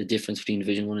the difference between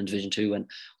Division 1 and Division 2. And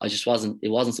it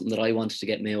wasn't something that I wanted to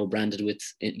get Mayo branded with,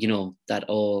 you know, that,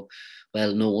 oh,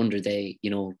 well, no wonder they,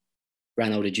 you know,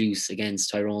 ran out of juice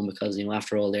against Tyrone because, you know,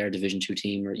 after all, they're a Division 2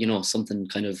 team, or, you know, something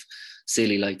kind of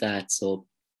silly like that. So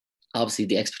obviously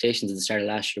the expectations at the start of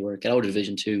last year were get out of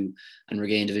Division 2 and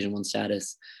regain Division 1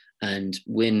 status and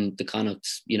win the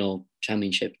Connacht's, you know,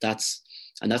 championship. That's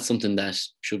something that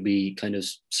should be kind of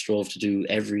strove to do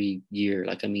every year.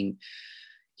 Like, I mean,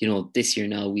 you know, this year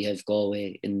now we have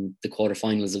Galway in the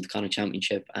quarterfinals of the Connacht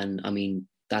Championship. And I mean,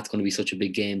 that's going to be such a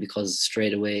big game because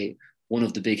straight away, one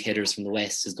of the big hitters from the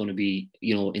West is going to be,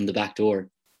 you know, in the back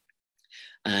door.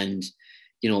 And,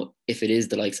 you know, if it is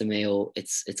the likes of Mayo,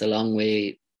 it's a long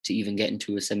way to even get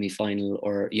into a semi-final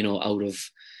or, you know, out of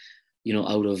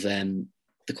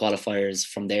the qualifiers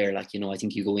from there. Like, you know, I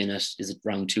think you go in at, is it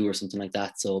round 2 or something like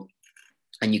that? So,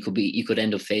 and you could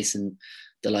end up facing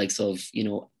the likes of, you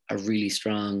know, a really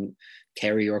strong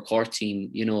Kerry or Cork team,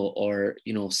 you know, or,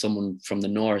 you know, someone from the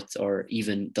north, or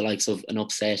even the likes of an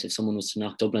upset. If someone was to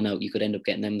knock Dublin out, you could end up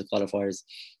getting them the qualifiers.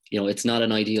 You know, it's not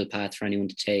an ideal path for anyone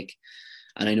to take.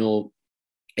 And I know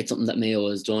it's something that Mayo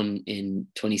has done in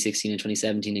 2016 and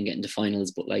 2017 and getting to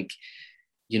finals, but, like,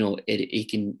 you know,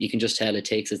 you can just tell it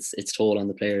takes its toll on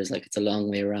the players. Like, it's a long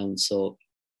way around. So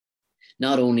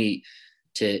not only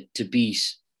to beat,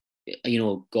 you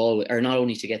know, Galway, or not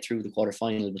only to get through the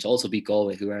quarterfinal, but to also beat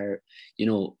Galway, who are, you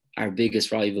know, our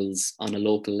biggest rivals on a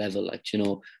local level. Like, you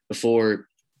know, before,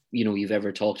 you know, you've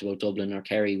ever talked about Dublin or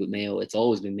Kerry with Mayo, it's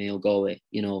always been Mayo Galway,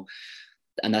 you know,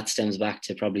 and that stems back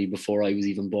to probably before I was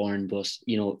even born. But,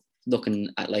 you know, looking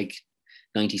at like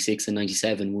 96 and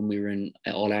 97 when we were in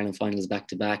All-Ireland finals back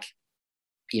to back,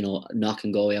 you know,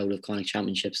 knocking Galway out of Connacht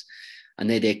championships. and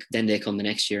then they come the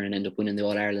next year and end up winning the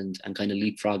All-Ireland and kind of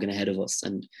leapfrogging ahead of us.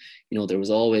 And, you know, there's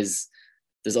always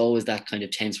that kind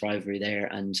of tense rivalry there.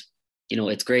 And, you know,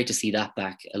 it's great to see that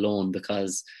back alone,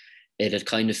 because it had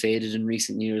kind of faded in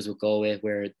recent years with Galway,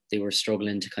 where they were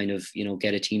struggling to kind of, you know,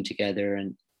 get a team together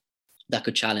and that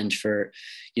could challenge for,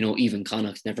 you know, even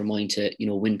Connacht, never mind to, you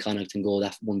know, win Connacht and go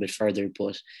that one bit further.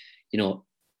 But, you know,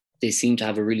 they seem to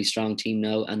have a really strong team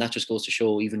now. And that just goes to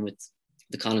show, even with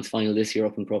the Connacht final this year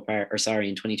up in Croke Park, in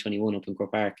 2021 up in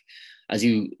Croke Park, as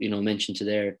you know, mentioned to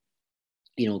there,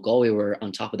 you know, Galway were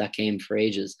on top of that game for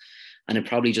ages. And it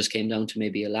probably just came down to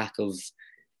maybe a lack of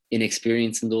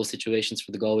inexperience in those situations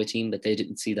for the Galway team, that they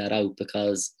didn't see that out,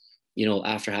 because, you know,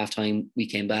 after halftime we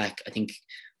came back, I think,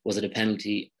 was it a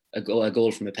penalty, a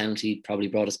goal from a penalty probably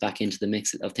brought us back into the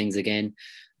mix of things again.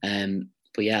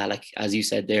 But yeah, like as you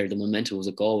said there, the momentum was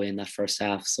at Galway in that first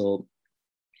half. So,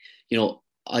 you know,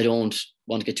 I don't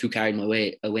want to get too carried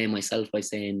away myself by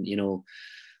saying, you know,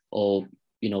 oh,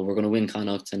 you know, we're going to win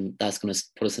Connacht and that's going to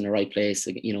put us in the right place,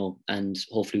 you know, and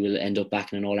hopefully we'll end up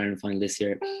back in an All-Ireland final this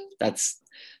year. That's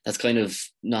kind of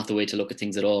not the way to look at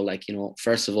things at all. Like, you know,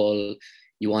 first of all,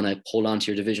 you want to hold on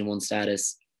to your Division 1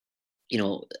 status. You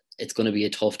know, it's going to be a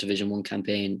tough Division 1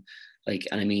 campaign. Like,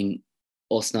 and I mean,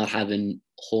 us not having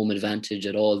home advantage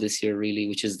at all this year, really,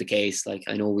 which is the case. Like,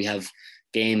 I know we have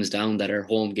games down that are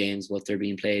home games, but they're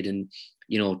being played in,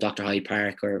 you know, Dr. Hyde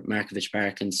Park or Markovich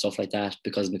Park and stuff like that,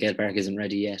 because McGill Park isn't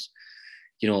ready yet.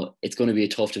 You know, it's going to be a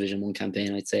tough Division 1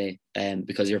 campaign, I'd say,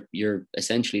 because you're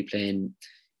essentially playing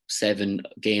 7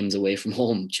 games away from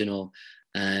home, you know.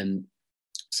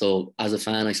 So as a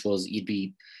fan, I suppose you'd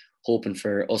be hoping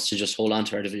for us to just hold on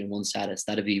to our Division 1 status.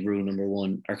 That'd be rule number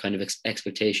one, our kind of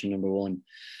expectation number one.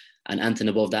 And anything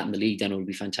above that in the league, then it would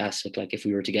be fantastic. Like if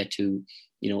we were to get to,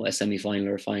 you know, a semi-final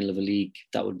or a final of a league,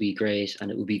 that would be great. And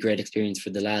it would be great experience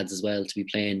for the lads as well to be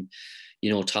playing,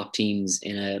 you know, top teams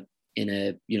in a,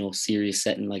 you know, serious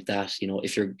setting like that. You know,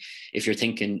 if you're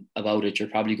thinking about it, you're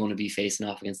probably going to be facing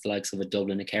off against the likes of a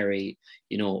Dublin, a Kerry,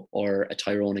 you know, or a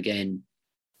Tyrone again,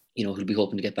 you know, who'll be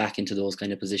hoping to get back into those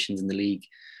kind of positions in the league.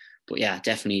 But yeah,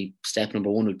 definitely step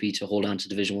number one would be to hold on to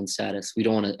Division 1 status. We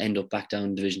don't want to end up back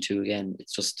down Division 2 again.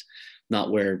 It's just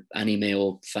not where any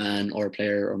Mayo fan or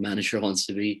player or manager wants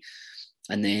to be.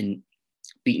 And then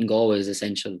beating Galway is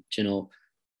essential, you know,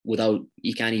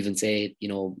 you can't even say, you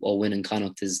know, winning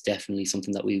Connacht is definitely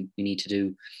something that we need to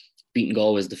do. Beating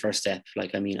Galway is the first step.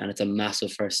 Like, I mean, and it's a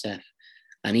massive first step.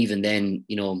 And even then,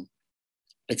 you know,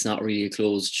 it's not really a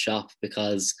closed shop,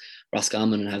 because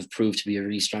Roscommon have proved to be a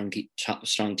really strong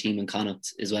team in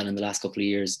Connacht as well in the last couple of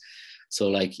years. So,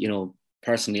 like, you know,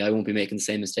 personally, I won't be making the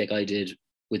same mistake I did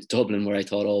with Dublin, where I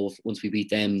thought, oh, once we beat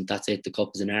them, that's it, the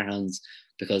cup is in our hands,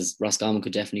 because Roscommon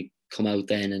could definitely come out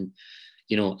then and,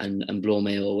 you know, and blow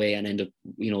Mayo away and end up,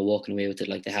 you know, walking away with it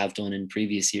like they have done in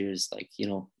previous years, like, you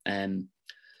know.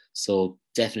 So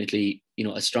definitely, you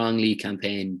know, a strong league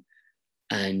campaign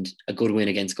and a good win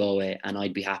against Galway, and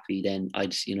I'd be happy then.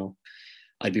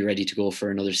 I'd be ready to go for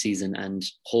another season, and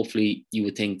hopefully you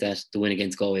would think that the win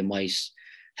against Galway might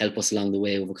help us along the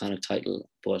way with a Connacht title.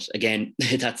 But again,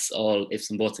 that's all ifs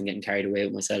and buts and getting carried away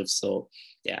with myself. So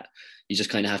yeah, you just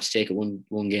kind of have to take it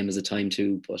one game at a time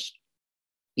too. But,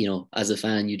 you know, as a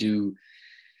fan, you do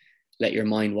let your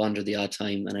mind wander the odd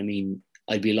time. And I mean,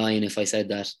 I'd be lying if I said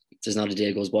that there's not a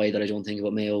day goes by that I don't think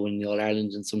about Mayo winning the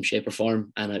All-Ireland in some shape or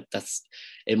form. And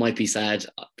it might be sad,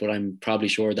 but I'm probably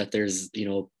sure that there's, you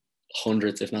know,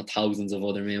 hundreds, if not thousands of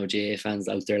other Mayo GAA fans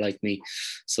out there like me.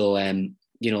 So,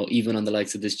 you know, even on the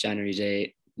likes of this January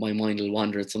day, my mind will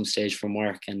wander at some stage from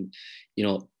work and, you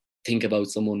know, think about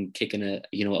someone kicking a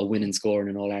winning score in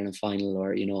an All-Ireland final,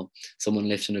 or, you know, someone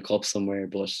lifting a cup somewhere,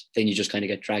 but then you just kind of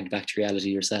get dragged back to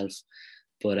reality yourself.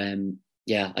 But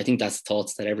yeah, I think that's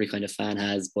thoughts that every kind of fan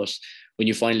has. But when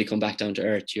you finally come back down to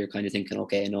earth, you're kind of thinking,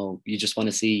 okay, no, you just want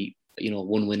to see, you know,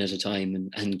 one win at a time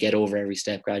and get over every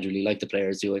step gradually, like the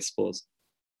players do, I suppose.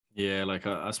 Yeah, like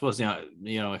I suppose,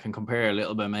 you know, I can compare a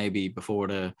little bit maybe before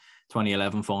the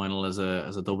 2011 final as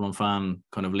a Dublin fan,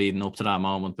 kind of leading up to that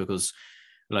moment, because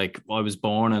like I was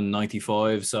born in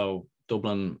 95, so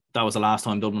Dublin, that was the last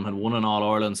time Dublin had won an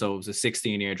All-Ireland, so it was a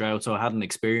 16-year drought, so I hadn't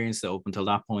experienced it up until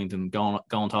that point, and going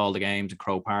to all the games at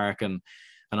Croke Park and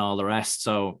all the rest.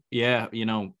 So yeah, you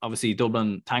know, obviously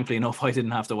Dublin, thankfully enough, I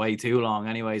didn't have to wait too long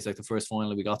anyways. Like the first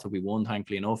final we got to, we won,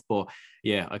 thankfully enough. But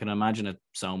yeah, I can imagine it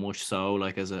so much so,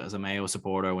 like as a Mayo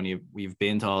supporter, when we've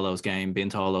been to all those games, been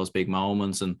to all those big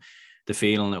moments, and the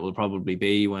feeling it will probably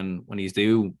be when he's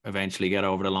do eventually get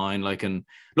over the line. Like, and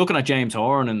looking at James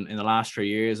Horn in the last 3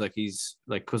 years, like he's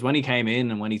like, because when he came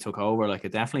in and when he took over, like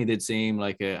it definitely did seem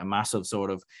like a massive sort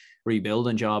of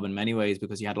rebuilding job in many ways,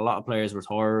 because you had a lot of players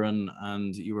retiring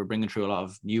and you were bringing through a lot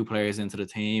of new players into the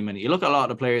team. And you look at a lot of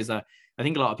the players that I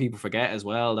think a lot of people forget as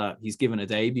well, that he's given a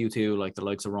debut to, like the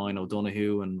likes of Ryan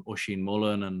O'Donoghue and Oisin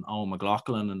Mullen and Owen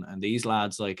McLaughlin and these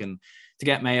lads, like, and to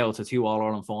get Mayo to 2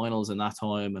 All-Ireland finals in that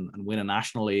time and win a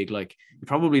National League, like he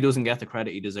probably doesn't get the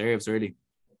credit he deserves, really.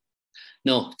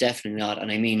 No, definitely not.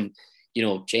 And I mean,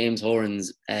 James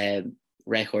Horans'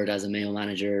 record as a Mayo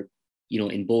manager,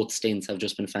 in both stints have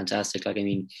just been fantastic. Like, I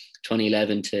mean,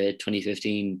 2011 to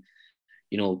 2015,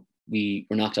 we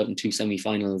were knocked out in 2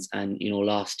 semi-finals and,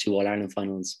 lost 2 All-Ireland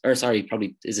finals. Or sorry,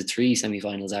 probably is it 3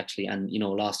 semi-finals actually, and,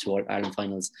 lost 2 All-Ireland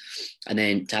finals. And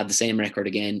then to have the same record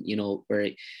again, where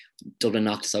Dublin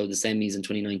knocked us out of the semis in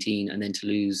 2019 and then to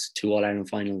lose 2 All-Ireland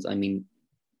finals. I mean,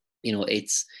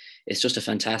 it's just a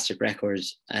fantastic record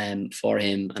for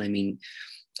him. And I mean,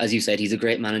 as you said, he's a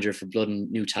great manager for blood and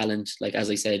new talent. Like, as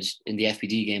I said, in the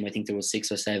FBD game, I think there was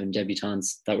 6 or 7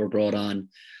 debutants that were brought on,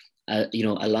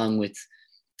 along with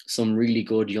some really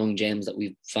good young gems that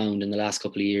we've found in the last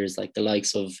couple of years, like the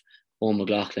likes of Owen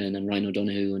McLaughlin and Ryan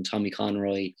O'Donoghue and Tommy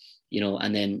Conroy,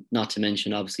 and then not to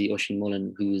mention, obviously, Oisin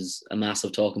Mullen, who's a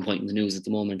massive talking point in the news at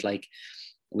the moment. Like,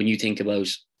 when you think about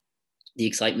the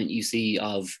excitement you see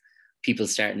of people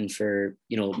starting for,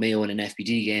 Mayo in an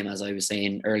FBD game, as I was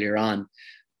saying earlier on,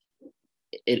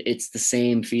 it's the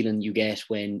same feeling you get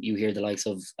when you hear the likes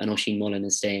of an Oisin Mullen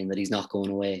is saying that he's not going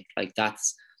away. Like,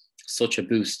 that's such a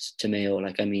boost to Mayo.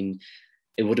 Like, I mean,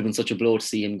 it would have been such a blow to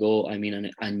see him go. I mean,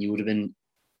 and you would have been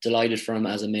delighted for him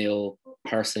as a Mayo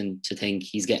person to think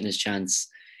he's getting his chance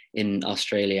in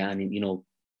Australia. And,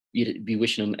 you'd be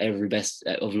wishing him every best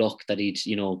of luck that he'd,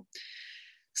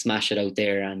 smash it out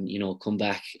there and, come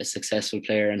back a successful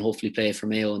player and hopefully play for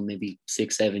Mayo in maybe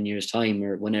 6-7 years time,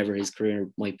 or whenever his career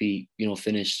might be,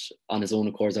 finished on his own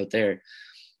accords out there.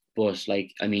 But,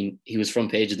 like, I mean, he was front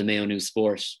page of the Mayo News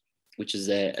Sport, which is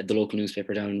the local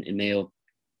newspaper down in Mayo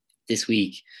this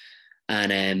week.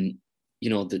 And,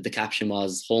 the caption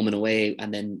was home and away,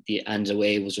 and then the and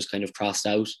away was just kind of crossed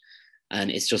out. And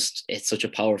it's such a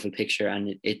powerful picture,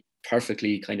 and it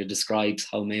perfectly kind of describes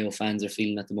how Mayo fans are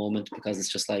feeling at the moment, because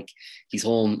it's just like he's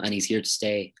home and he's here to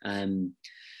stay.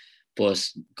 But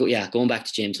going back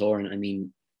to James Horan, I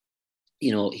mean,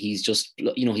 he's just,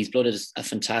 he's blooded a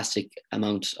fantastic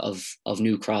amount of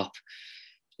new crop,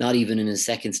 not even in his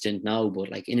second stint now,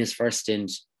 but like in his first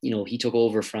stint, he took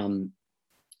over from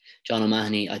John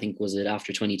O'Mahony, I think was it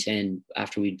after 2010,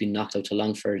 after we'd been knocked out to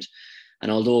Longford. And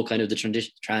although kind of the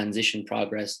transition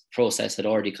process had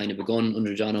already kind of begun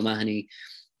under John O'Mahony,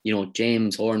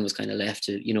 James Horan was kind of left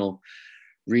to,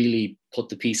 really put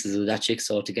the pieces of that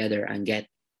jigsaw together and get,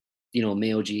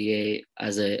 Mayo GAA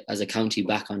as a county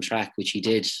back on track, which he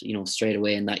did, straight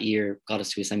away in that year, got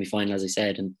us to a semi-final, as I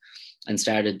said, and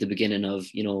started the beginning of,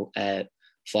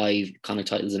 5 Connacht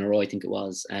titles in a row, I think it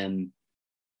was.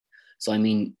 So, I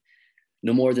mean,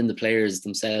 no more than the players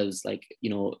themselves, like,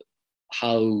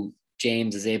 how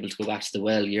James is able to go back to the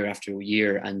well year after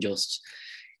year and just,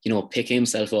 pick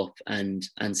himself up and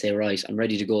say, right, I'm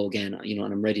ready to go again,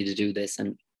 and I'm ready to do this.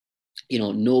 And,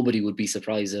 nobody would be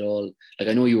surprised at all. Like,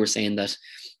 I know you were saying that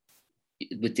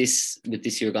with this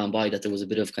year gone by, that there was a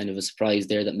bit of kind of a surprise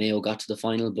there that Mayo got to the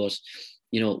final. But,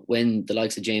 when the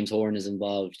likes of James Horan is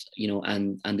involved,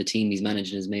 and the team he's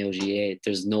managing is Mayo GAA,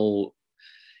 there's no,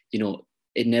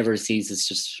 it never ceases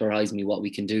to surprise me what we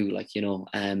can do. Like,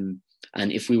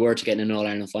 and if we were to get in an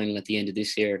All-Ireland final at the end of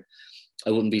this year, I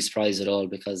wouldn't be surprised at all,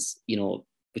 because,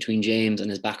 between James and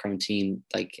his background team,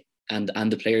 like, and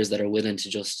the players that are willing to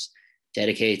just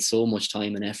dedicate so much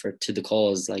time and effort to the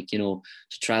cause, like, to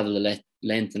travel the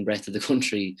length and breadth of the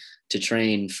country to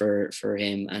train for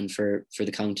him and for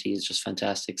the county is just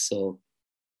fantastic. So,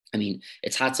 I mean,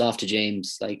 it's hats off to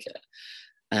James. Like,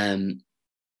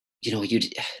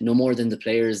 you'd no more than the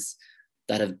players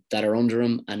that are under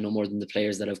him, and no more than the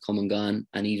players that have come and gone,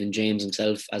 and even James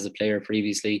himself as a player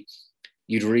previously,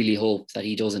 you'd really hope that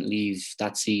he doesn't leave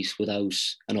that seat without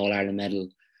an All-Ireland medal.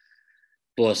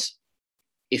 But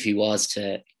if he was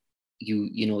to,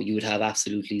 you would have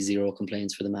absolutely zero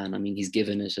complaints for the man. I mean, he's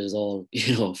given it his all,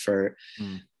 for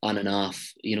on and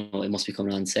off, it must be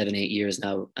coming on 7-8 years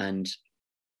now. And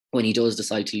when he does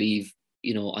decide to leave,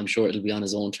 I'm sure it'll be on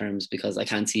his own terms, because I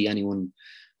can't see anyone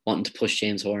wanting to push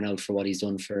James Horan out for what he's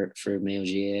done for Mayo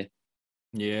GAA.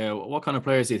 Yeah, what kind of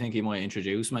players do you think he might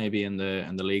introduce maybe in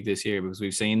the league this year? Because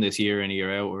we've seen this year in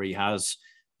year out where he has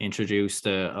introduced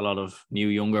a lot of new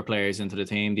younger players into the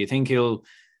team. Do you think he'll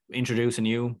introduce a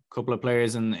new couple of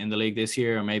players in the league this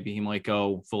year, or maybe he might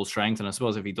go full strength? And I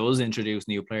suppose if he does introduce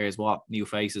new players, what new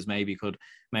faces maybe could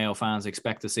Mayo fans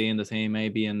expect to see in the team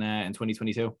maybe in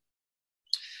 2022?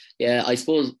 Yeah, I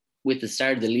suppose with the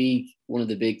start of the league, one of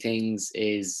the big things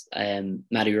is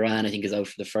Matty Moran, I think, is out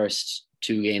for the first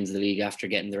 2 games of the league after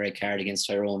getting the red card against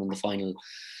Tyrone in the final.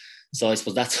 So I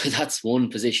suppose that's one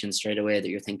position straight away that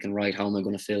you're thinking, right, how am I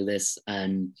going to fill this?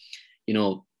 And, you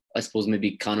know, I suppose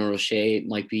maybe Conor O'Shea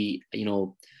might be, you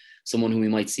know, someone who we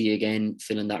might see again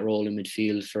filling that role in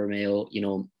midfield for Mayo. You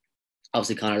know,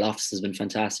 obviously Conor Loftus has been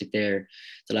fantastic there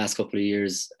the last couple of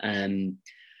years.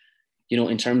 You know,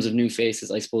 in terms of new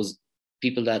faces, I suppose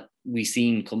people that we've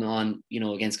seen come on, you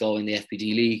know, against Galway in the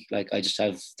FPD League, like I just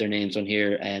have their names on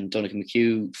here, Donnacha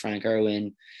McHugh, Frank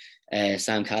Irwin,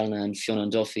 Sam Callanan, Fionn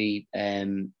Duffy,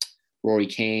 Rory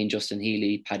Kane, Justin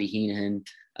Healy, Paddy Heenahan.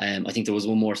 I think there was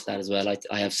one more to that as well.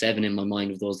 I have 7 in my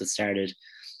mind of those that started.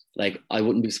 Like, I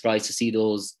wouldn't be surprised to see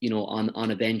those, you know,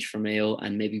 on a bench for Mayo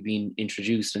and maybe being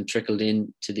introduced and trickled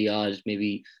in to the odd,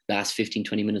 maybe last 15,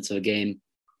 20 minutes of a game.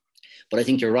 But I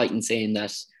think you're right in saying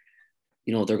that,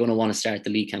 you know, they're going to want to start the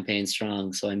league campaign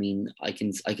strong. So, I mean, I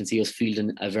can see us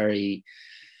fielding a very,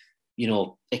 you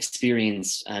know,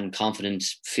 experienced and confident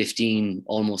 15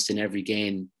 almost in every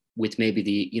game, with maybe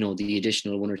the, you know, the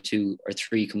additional 1 or 2 or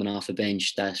 3 coming off a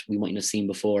bench that we mightn't have seen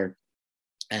before.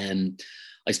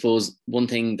 I suppose one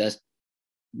thing that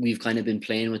we've kind of been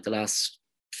playing with the last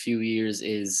few years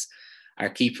is our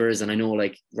keepers. And I know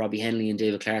like Robbie Henley and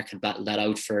David Clark had battled that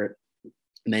out for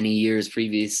many years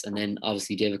previous, and then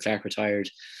obviously David Clark retired.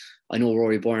 I know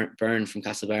Rory Byrne from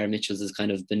Castlebar Mitchells has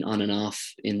kind of been on and off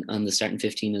on the starting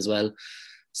 15 as well.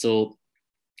 So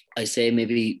I say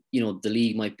maybe, you know, the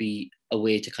league might be a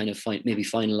way to kind of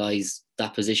finalise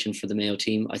that position for the Mayo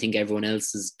team. I think everyone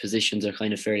else's positions are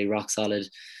kind of fairly rock solid.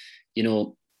 You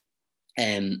know,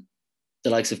 the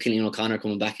likes of Cillian O'Connor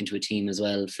coming back into a team as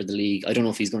well for the league. I don't know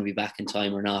if he's going to be back in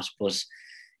time or not, but,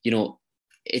 you know,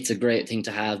 it's a great thing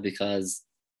to have because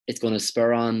it's going to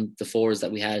spur on the 4s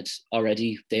that we had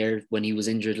already there when he was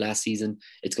injured last season.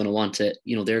 It's going to want to,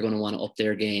 you know, they're going to want to up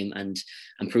their game and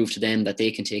prove to them that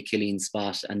they can take Cillian's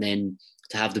spot. And then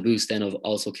to have the boost then of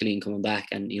also Cillian coming back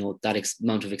and, you know, that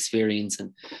amount of experience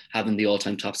and having the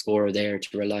all-time top scorer there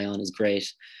to rely on is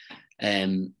great.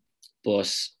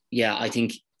 But yeah, I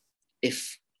think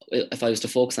if I was to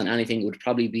focus on anything, it would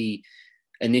probably be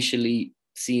initially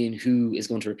seeing who is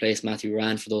going to replace Matthew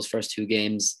Moran for those first 2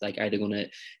 games. Like, are they going to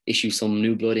issue some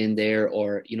new blood in there,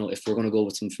 or, you know, if we're going to go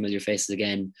with some familiar faces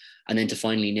again, and then to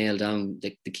finally nail down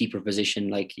the keeper position,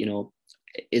 like, you know,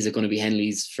 is it going to be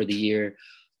Henley's for the year?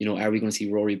 You know, are we going to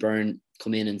see Rory Byrne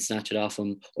come in and snatch it off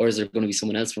him, or is there going to be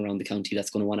someone else from around the county that's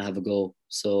going to want to have a go?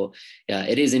 So yeah,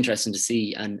 it is interesting to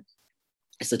see, and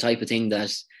it's the type of thing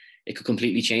that it could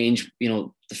completely change. You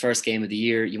know, the first game of the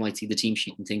year, you might see the team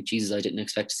sheet and think, Jesus, I didn't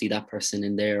expect to see that person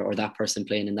in there or that person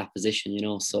playing in that position, you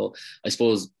know. So I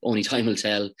suppose only time will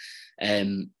tell.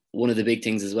 One of the big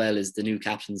things as well is the new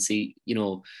captaincy, you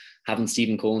know, having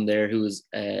Stephen Cohen there, who is,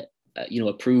 you know,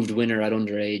 a proved winner at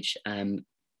underage.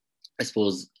 I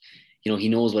suppose, you know, he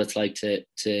knows what it's like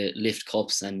to lift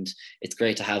cups, and it's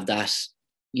great to have that,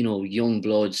 you know, young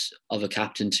blood of a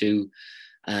captain too.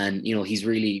 And, you know, he's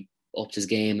really upped his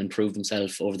game and proved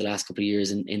himself over the last couple of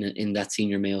years in that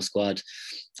senior Mayo squad.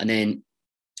 And then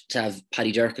to have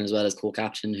Paddy Durkin as well as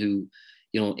co-captain, who,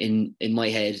 you know, in my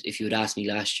head, if you had asked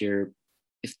me last year,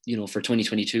 if, you know, for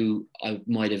 2022, I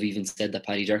might have even said that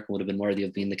Paddy Durkin would have been worthy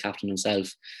of being the captain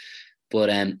himself. But,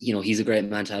 you know, he's a great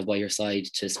man to have by your side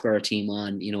to spur a team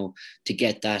on, you know, to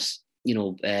get that, you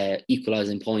know,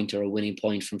 equalising point or a winning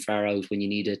point from far out when you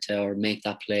need it to, or make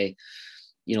that play.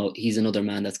 You know, he's another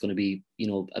man that's going to be, you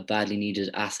know, a badly needed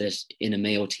asset in a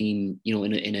Mayo team, you know,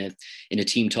 in a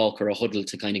team talk or a huddle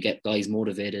to kind of get guys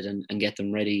motivated and get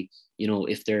them ready. You know,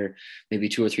 if they're maybe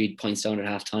 2 or 3 points down at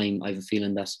half time, I have a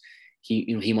feeling that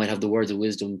he might have the words of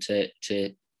wisdom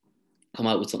to come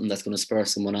out with something that's going to spur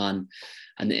someone on.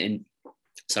 And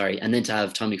then to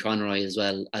have Tommy Conroy as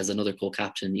well as another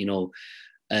co-captain, you know,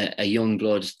 a young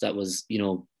blood that was, you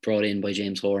know, brought in by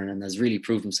James Horans and has really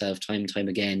proved himself time and time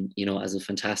again, you know, as a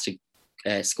fantastic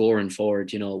scoring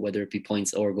forward, you know, whether it be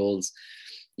points or goals.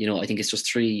 You know, I think it's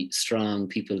just 3 strong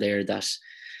people there that,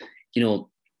 you know,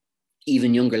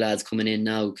 even younger lads coming in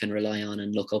now can rely on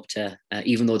and look up to,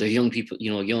 even though they're young people,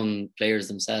 you know, young players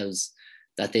themselves,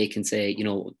 that they can say, you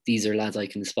know, these are lads I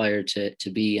can aspire to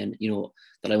be, and, you know,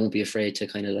 that I won't be afraid to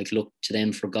kind of like look to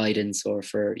them for guidance or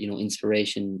for, you know,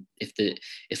 inspiration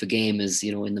if a game is,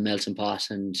 you know, in the melting pot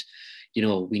and, you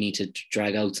know, we need to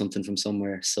drag out something from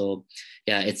somewhere. So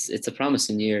yeah, it's a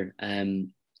promising year.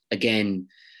 Again,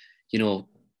 you know,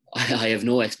 I have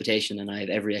no expectation and I have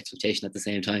every expectation at the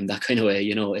same time, that kind of way,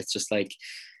 you know. It's just like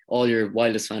all your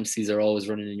wildest fantasies are always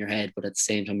running in your head, but at the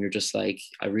same time, you're just like,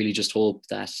 I really just hope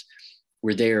that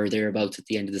we're there or thereabouts at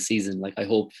the end of the season. Like, I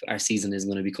hope our season is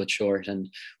going to be cut short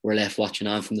and we're left watching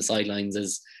on from the sidelines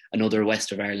as another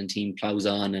West of Ireland team plows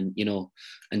on and, you know,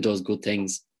 and does good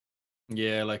things.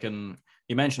 Yeah, like, and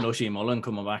you mentioned Ushie Mullen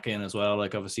coming back in as well.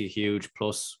 Like, obviously a huge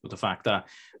plus with the fact that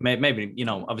maybe, you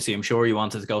know, obviously I'm sure he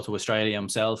wanted to go to Australia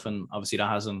himself, and obviously that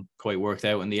hasn't quite worked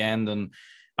out in the end. And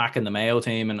back in the Mayo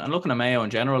team, and looking at Mayo in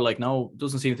general, like, no,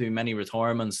 doesn't seem to be many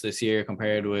retirements this year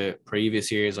compared with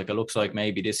previous years. Like, it looks like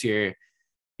maybe this year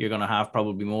you're going to have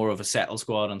probably more of a settled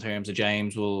squad in terms of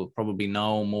James will probably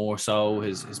know more so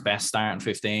his best starting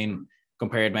 15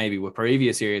 compared maybe with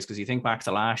previous years. Because you think back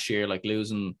to last year, like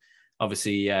losing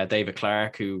obviously David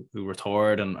Clark, who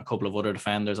retired, and a couple of other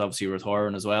defenders obviously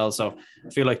retiring as well. So I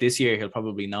feel like this year he'll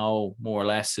probably know more or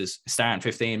less his starting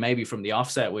 15, maybe from the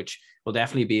offset, which will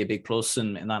definitely be a big plus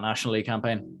in that National League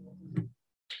campaign.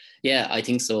 Yeah, I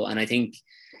think so. And I think,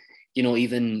 you know,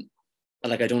 even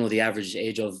like, I don't know the average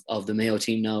age of the Mayo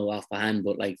team now off by hand,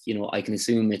 but like, you know, I can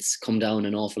assume it's come down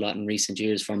an awful lot in recent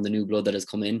years from the new blood that has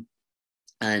come in.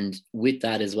 And with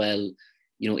that as well,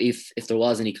 you know, if there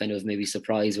was any kind of maybe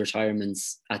surprise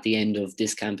retirements at the end of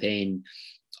this campaign,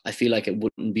 I feel like it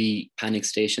wouldn't be panic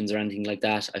stations or anything like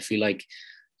that. I feel like,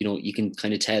 you know, you can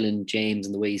kind of tell in James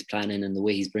and the way he's planning and the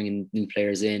way he's bringing new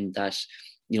players in that,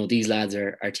 you know, these lads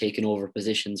are taking over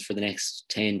positions for the next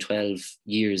 10, 12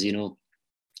 years, you know.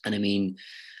 And I mean,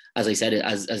 as I said,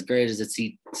 as great as it's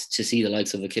to see the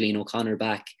likes of a Cillian O'Connor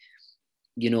back,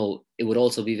 you know, it would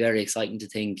also be very exciting to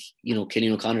think, you know,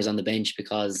 Cillian O'Connor's on the bench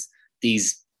because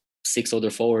these 6 other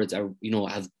forwards are, you know,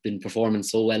 have been performing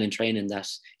so well in training that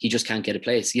he just can't get a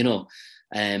place, you know.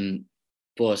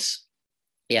 But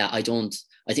yeah, I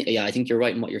think you're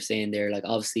right in what you're saying there. Like,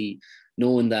 obviously,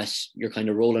 knowing that you're kind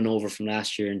of rolling over from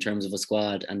last year in terms of a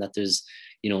squad and that there's,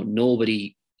 you know,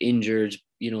 nobody injured,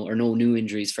 you know, or no new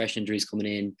injuries, fresh injuries coming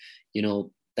in, you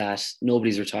know, that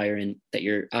nobody's retiring, that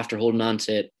you're after holding on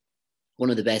to one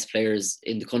of the best players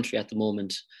in the country at the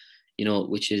moment, you know,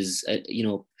 which is, you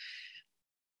know,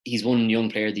 he's won Young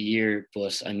Player of the Year,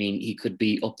 but I mean, he could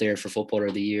be up there for Footballer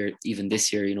of the Year even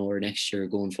this year, you know, or next year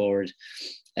going forward.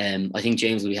 I think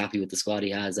James will be happy with the squad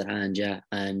he has at hand, yeah.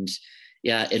 And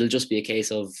yeah, it'll just be a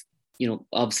case of, you know,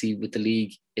 obviously with the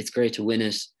league, it's great to win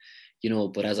it, you know,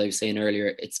 but as I was saying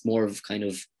earlier, it's more of kind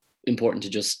of important to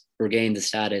just regain the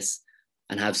status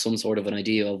and have some sort of an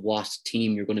idea of what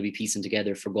team you're going to be piecing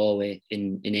together for Galway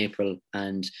in April.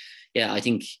 And yeah, I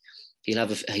think he'll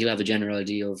have a general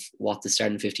idea of what the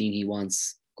starting 15 he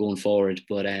wants going forward.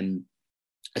 But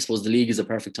I suppose the league is a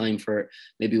perfect time for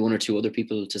maybe 1 or 2 other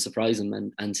people to surprise him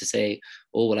and to say,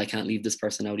 oh, well, I can't leave this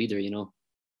person out either, you know.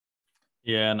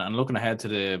 Yeah, and looking ahead to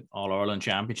the All-Ireland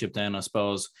Championship then, I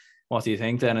suppose, what do you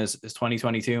think then? Is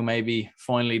 2022 maybe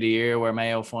finally the year where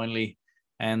Mayo finally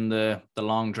end the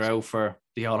long drought for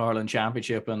the All-Ireland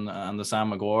Championship and the Sam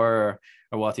Maguire,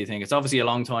 or what do you think? It's obviously a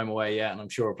long time away yet, and I'm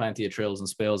sure plenty of trills and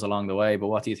spills along the way, but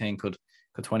what do you think? Could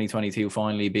 2022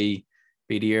 finally be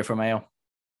the year for Mayo?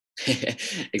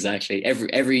 Exactly.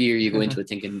 Every year you go into it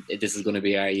thinking this is going to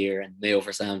be our year and Mayo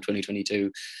for Sam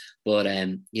 2022. But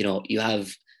you know, you have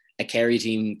a Kerry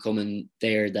team coming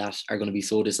there that are going to be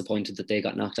so disappointed that they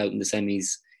got knocked out in the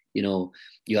semis. You know,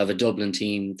 you have a Dublin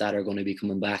team that are going to be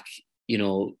coming back, you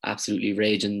know, absolutely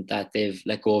raging that they've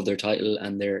let go of their title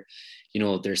and they're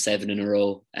 7 in a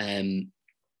row.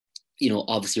 You know,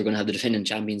 obviously you're going to have the defending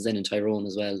champions then in Tyrone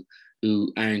as well,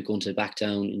 who aren't going to back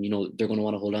down, and you know they're going to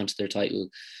want to hold on to their title,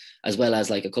 as well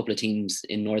as like a couple of teams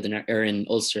in in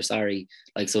Ulster,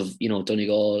 like you know,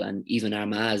 Donegal and even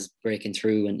Armagh breaking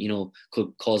through and, you know,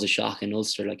 could cause a shock in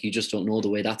Ulster. Like, you just don't know the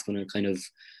way that's going to kind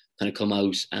of come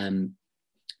out.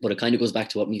 But it kind of goes back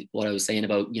to what I was saying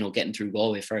about, you know, getting through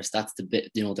Galway first. That's the bit,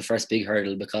 you know, the first big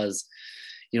hurdle, because,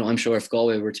 you know, I'm sure if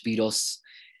Galway were to beat us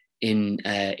in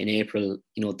April,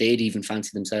 you know, they'd even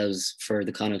fancy themselves for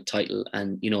the Connacht title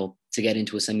and, you know, to get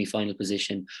into a semi-final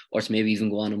position or to maybe even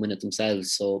go on and win it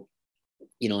themselves. So,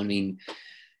 you know, I mean,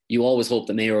 you always hope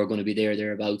that Mayo are going to be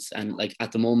thereabouts. And like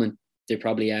at the moment, they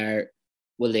probably are.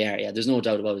 Well, they are. Yeah, there's no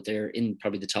doubt about it. They're in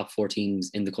probably the top 4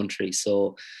 teams in the country.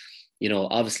 So, you know,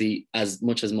 obviously, as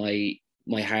much as my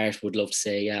heart would love to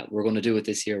say, yeah, we're going to do it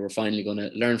this year. We're finally going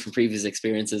to learn from previous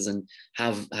experiences and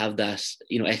have that,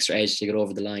 you know, extra edge to get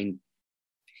over the line.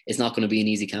 It's not going to be an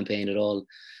easy campaign at all.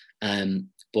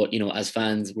 But, you know, as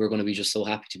fans, we're going to be just so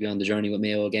happy to be on the journey with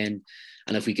Mayo again.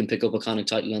 And if we can pick up a Connacht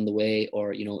title on the way,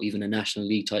 or, you know, even a National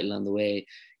League title on the way,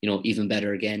 you know, even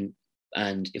better again.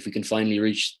 And if we can finally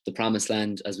reach the promised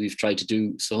land, as we've tried to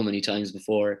do so many times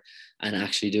before, and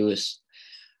actually do it,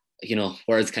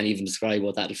 words can't even describe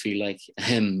what that would feel like.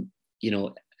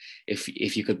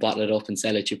 If you could bottle it up and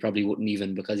sell it, you probably wouldn't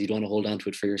even, because you'd want to hold on to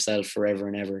it for yourself forever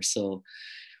and ever. So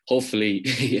hopefully,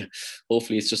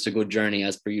 hopefully it's just a good journey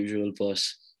as per usual. But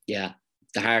yeah,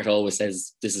 the heart always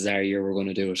says this is our year, we're going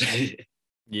to do it.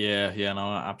 Yeah,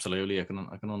 no, absolutely. I can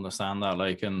understand that.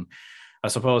 Like, and I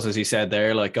suppose, as you said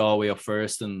there, like Galway up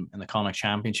first in the Connacht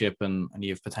Championship, and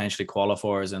you've potentially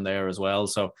qualifiers in there as well.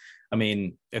 So, I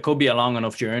mean, it could be a long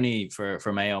enough journey for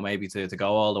Mayo maybe to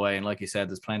go all the way. And like you said,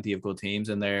 there's plenty of good teams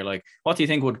in there. Like, what do you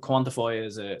think would quantify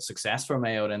as a success for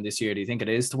Mayo then this year? Do you think it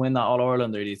is to win that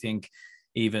All-Ireland, or do you think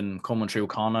even coming through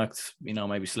Connacht,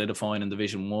 maybe solidifying in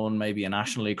Division 1, maybe a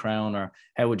National League crown, or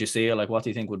how would you see it? Like, what do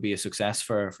you think would be a success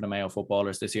for the Mayo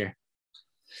footballers this year?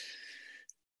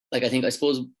 Like, I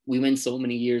suppose we went so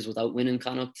many years without winning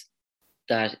Connacht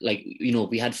that, like,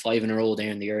 we had 5 in a row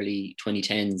there in the early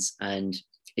 2010s, and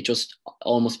it just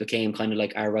almost became kind of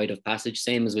like our rite of passage,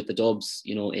 same as with the Dubs,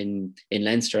 in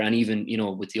Leinster, and even,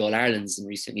 with the All-Irelands in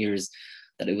recent years,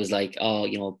 that it was like,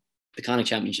 the Connacht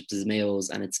Championships is Mayo's,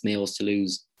 and it's Mayo's to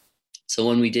lose. So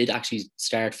when we did actually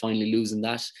start finally losing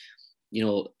that,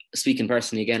 speaking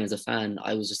personally again as a fan,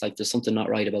 I was just like, there's something not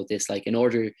right about this. Like, in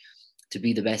order to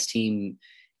be the best team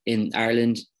in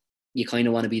Ireland, you kind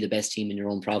of want to be the best team in your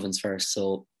own province first.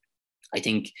 So I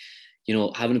think,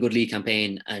 having a good league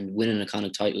campaign and winning a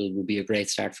Connacht title would be a great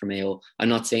start for Mayo. I'm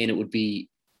not saying it would be,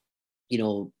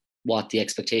 what the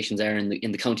expectations are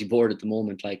in the county board at the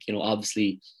moment. Like,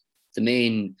 obviously the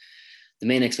main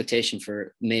expectation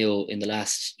for Mayo in the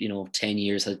last 10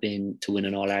 years has been to win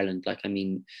an All-Ireland. Like, I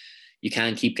mean, you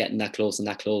can't keep getting that close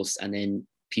and then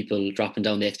people dropping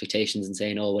down the expectations and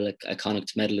saying, oh, well, a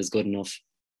Connacht medal is good enough.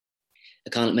 A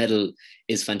Connacht medal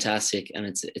is fantastic, and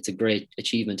it's a great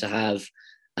achievement to have,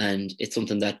 and it's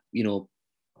something that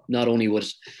not only would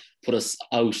put us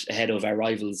out ahead of our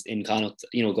rivals in Connacht,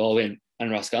 Galway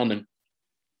and Roscommon,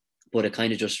 but it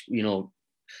kind of just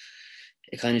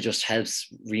helps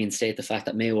reinstate the fact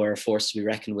that Mayo are a force to be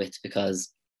reckoned with,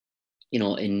 because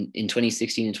in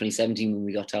 2016 and 2017, when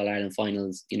we got to All-Ireland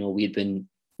finals, we had been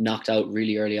knocked out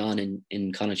really early on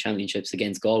in Connacht Championships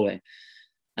against Galway,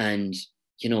 and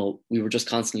we were just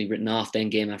constantly written off then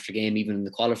game after game. Even in the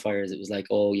qualifiers, it was like,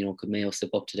 oh, could Mayo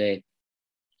slip up today?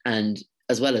 And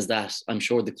as well as that, I'm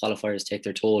sure the qualifiers take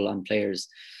their toll on players.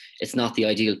 It's not the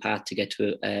ideal path to get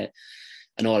to an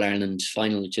All-Ireland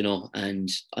final, and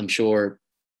I'm sure,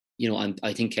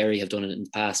 I think Kerry have done it in the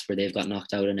past where they've got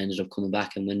knocked out and ended up coming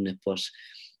back and winning it. But,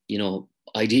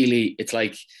 ideally, it's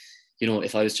like,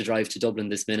 if I was to drive to Dublin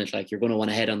this minute, like, you're going to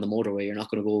want to head on the motorway. You're not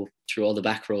going to go through all the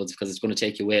back roads, because it's going to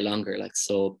take you way longer. Like,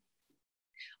 so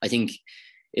I think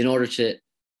in order to,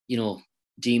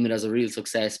 deem it as a real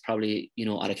success, probably,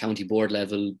 at a county board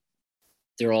level,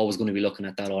 they're always going to be looking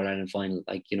at that All-Ireland final.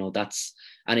 Like, that's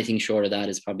anything short of that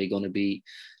is probably going to be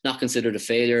not considered a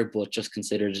failure, but just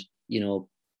considered,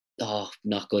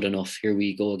 not good enough. Here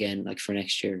we go again, like, for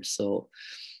next year. So,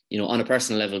 on a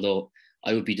personal level, though,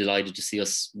 I would be delighted to see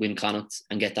us win Connacht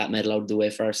and get that medal out of the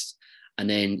way first. And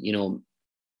then,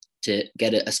 to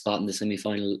get a spot in the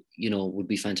semi-final, would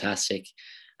be fantastic.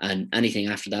 And anything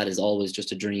after that is always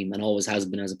just a dream, and always has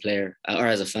been as a player or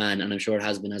as a fan. And I'm sure it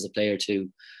has been as a player too.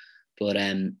 But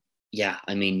yeah,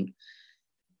 I mean,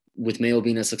 with Mayo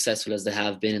being as successful as they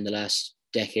have been in the last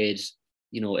decade,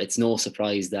 it's no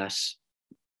surprise that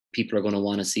people are going to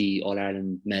want to see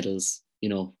All-Ireland medals,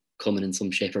 coming in some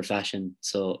shape or fashion.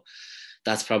 So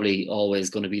that's probably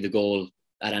always going to be the goal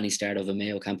at any start of a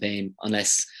Mayo campaign,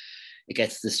 unless it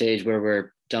gets to the stage where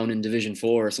we're down in Division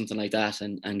 4 or something like that,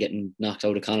 and getting knocked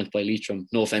out of Connacht by Leitrim.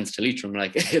 No offence to Leitrim,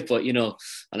 like, but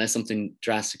unless something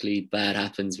drastically bad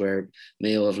happens where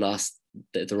Mayo have lost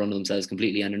the run of themselves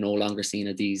completely and are no longer seen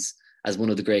as one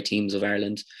of the great teams of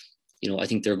Ireland, I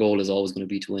think their goal is always going to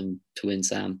be to win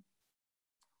Sam.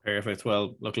 Perfect.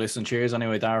 Well, look, listen, cheers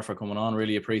anyway, Darragh, for coming on.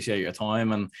 Really appreciate your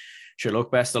time, and sure,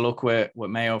 look, best of luck with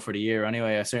Mayo for the year.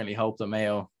 Anyway, I certainly hope that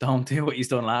Mayo don't do what he's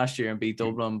done last year and beat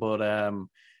Dublin, but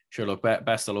sure, look,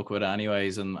 best of luck with it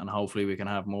anyways, and hopefully we can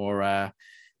have more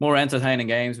entertaining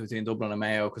games between Dublin and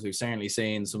Mayo, because we've certainly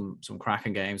seen some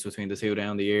cracking games between the two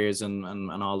down the years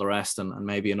and all the rest, and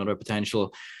maybe another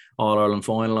potential All-Ireland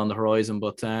final on the horizon.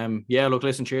 But yeah, look,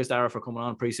 listen, cheers, Darragh, for coming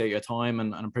on. Appreciate your time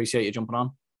and appreciate you jumping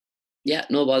on. Yeah,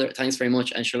 no bother. Thanks very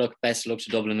much. And sure, look, best of luck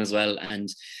to Dublin as well. And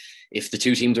if the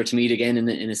two teams were to meet again in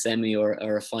a semi or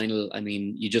a final, I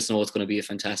mean, you just know it's going to be a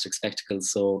fantastic spectacle.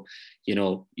 So, you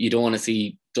don't want to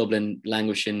see Dublin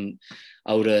languishing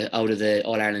out of the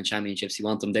All-Ireland Championships. You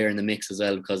want them there in the mix as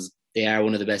well, because they are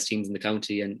one of the best teams in the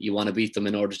county, and you want to beat them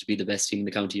in order to be the best team in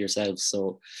the county yourself.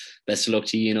 So best of luck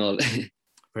to you, you know.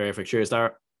 Perfect. Cheers,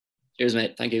 Darragh. Cheers,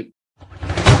 mate. Thank you.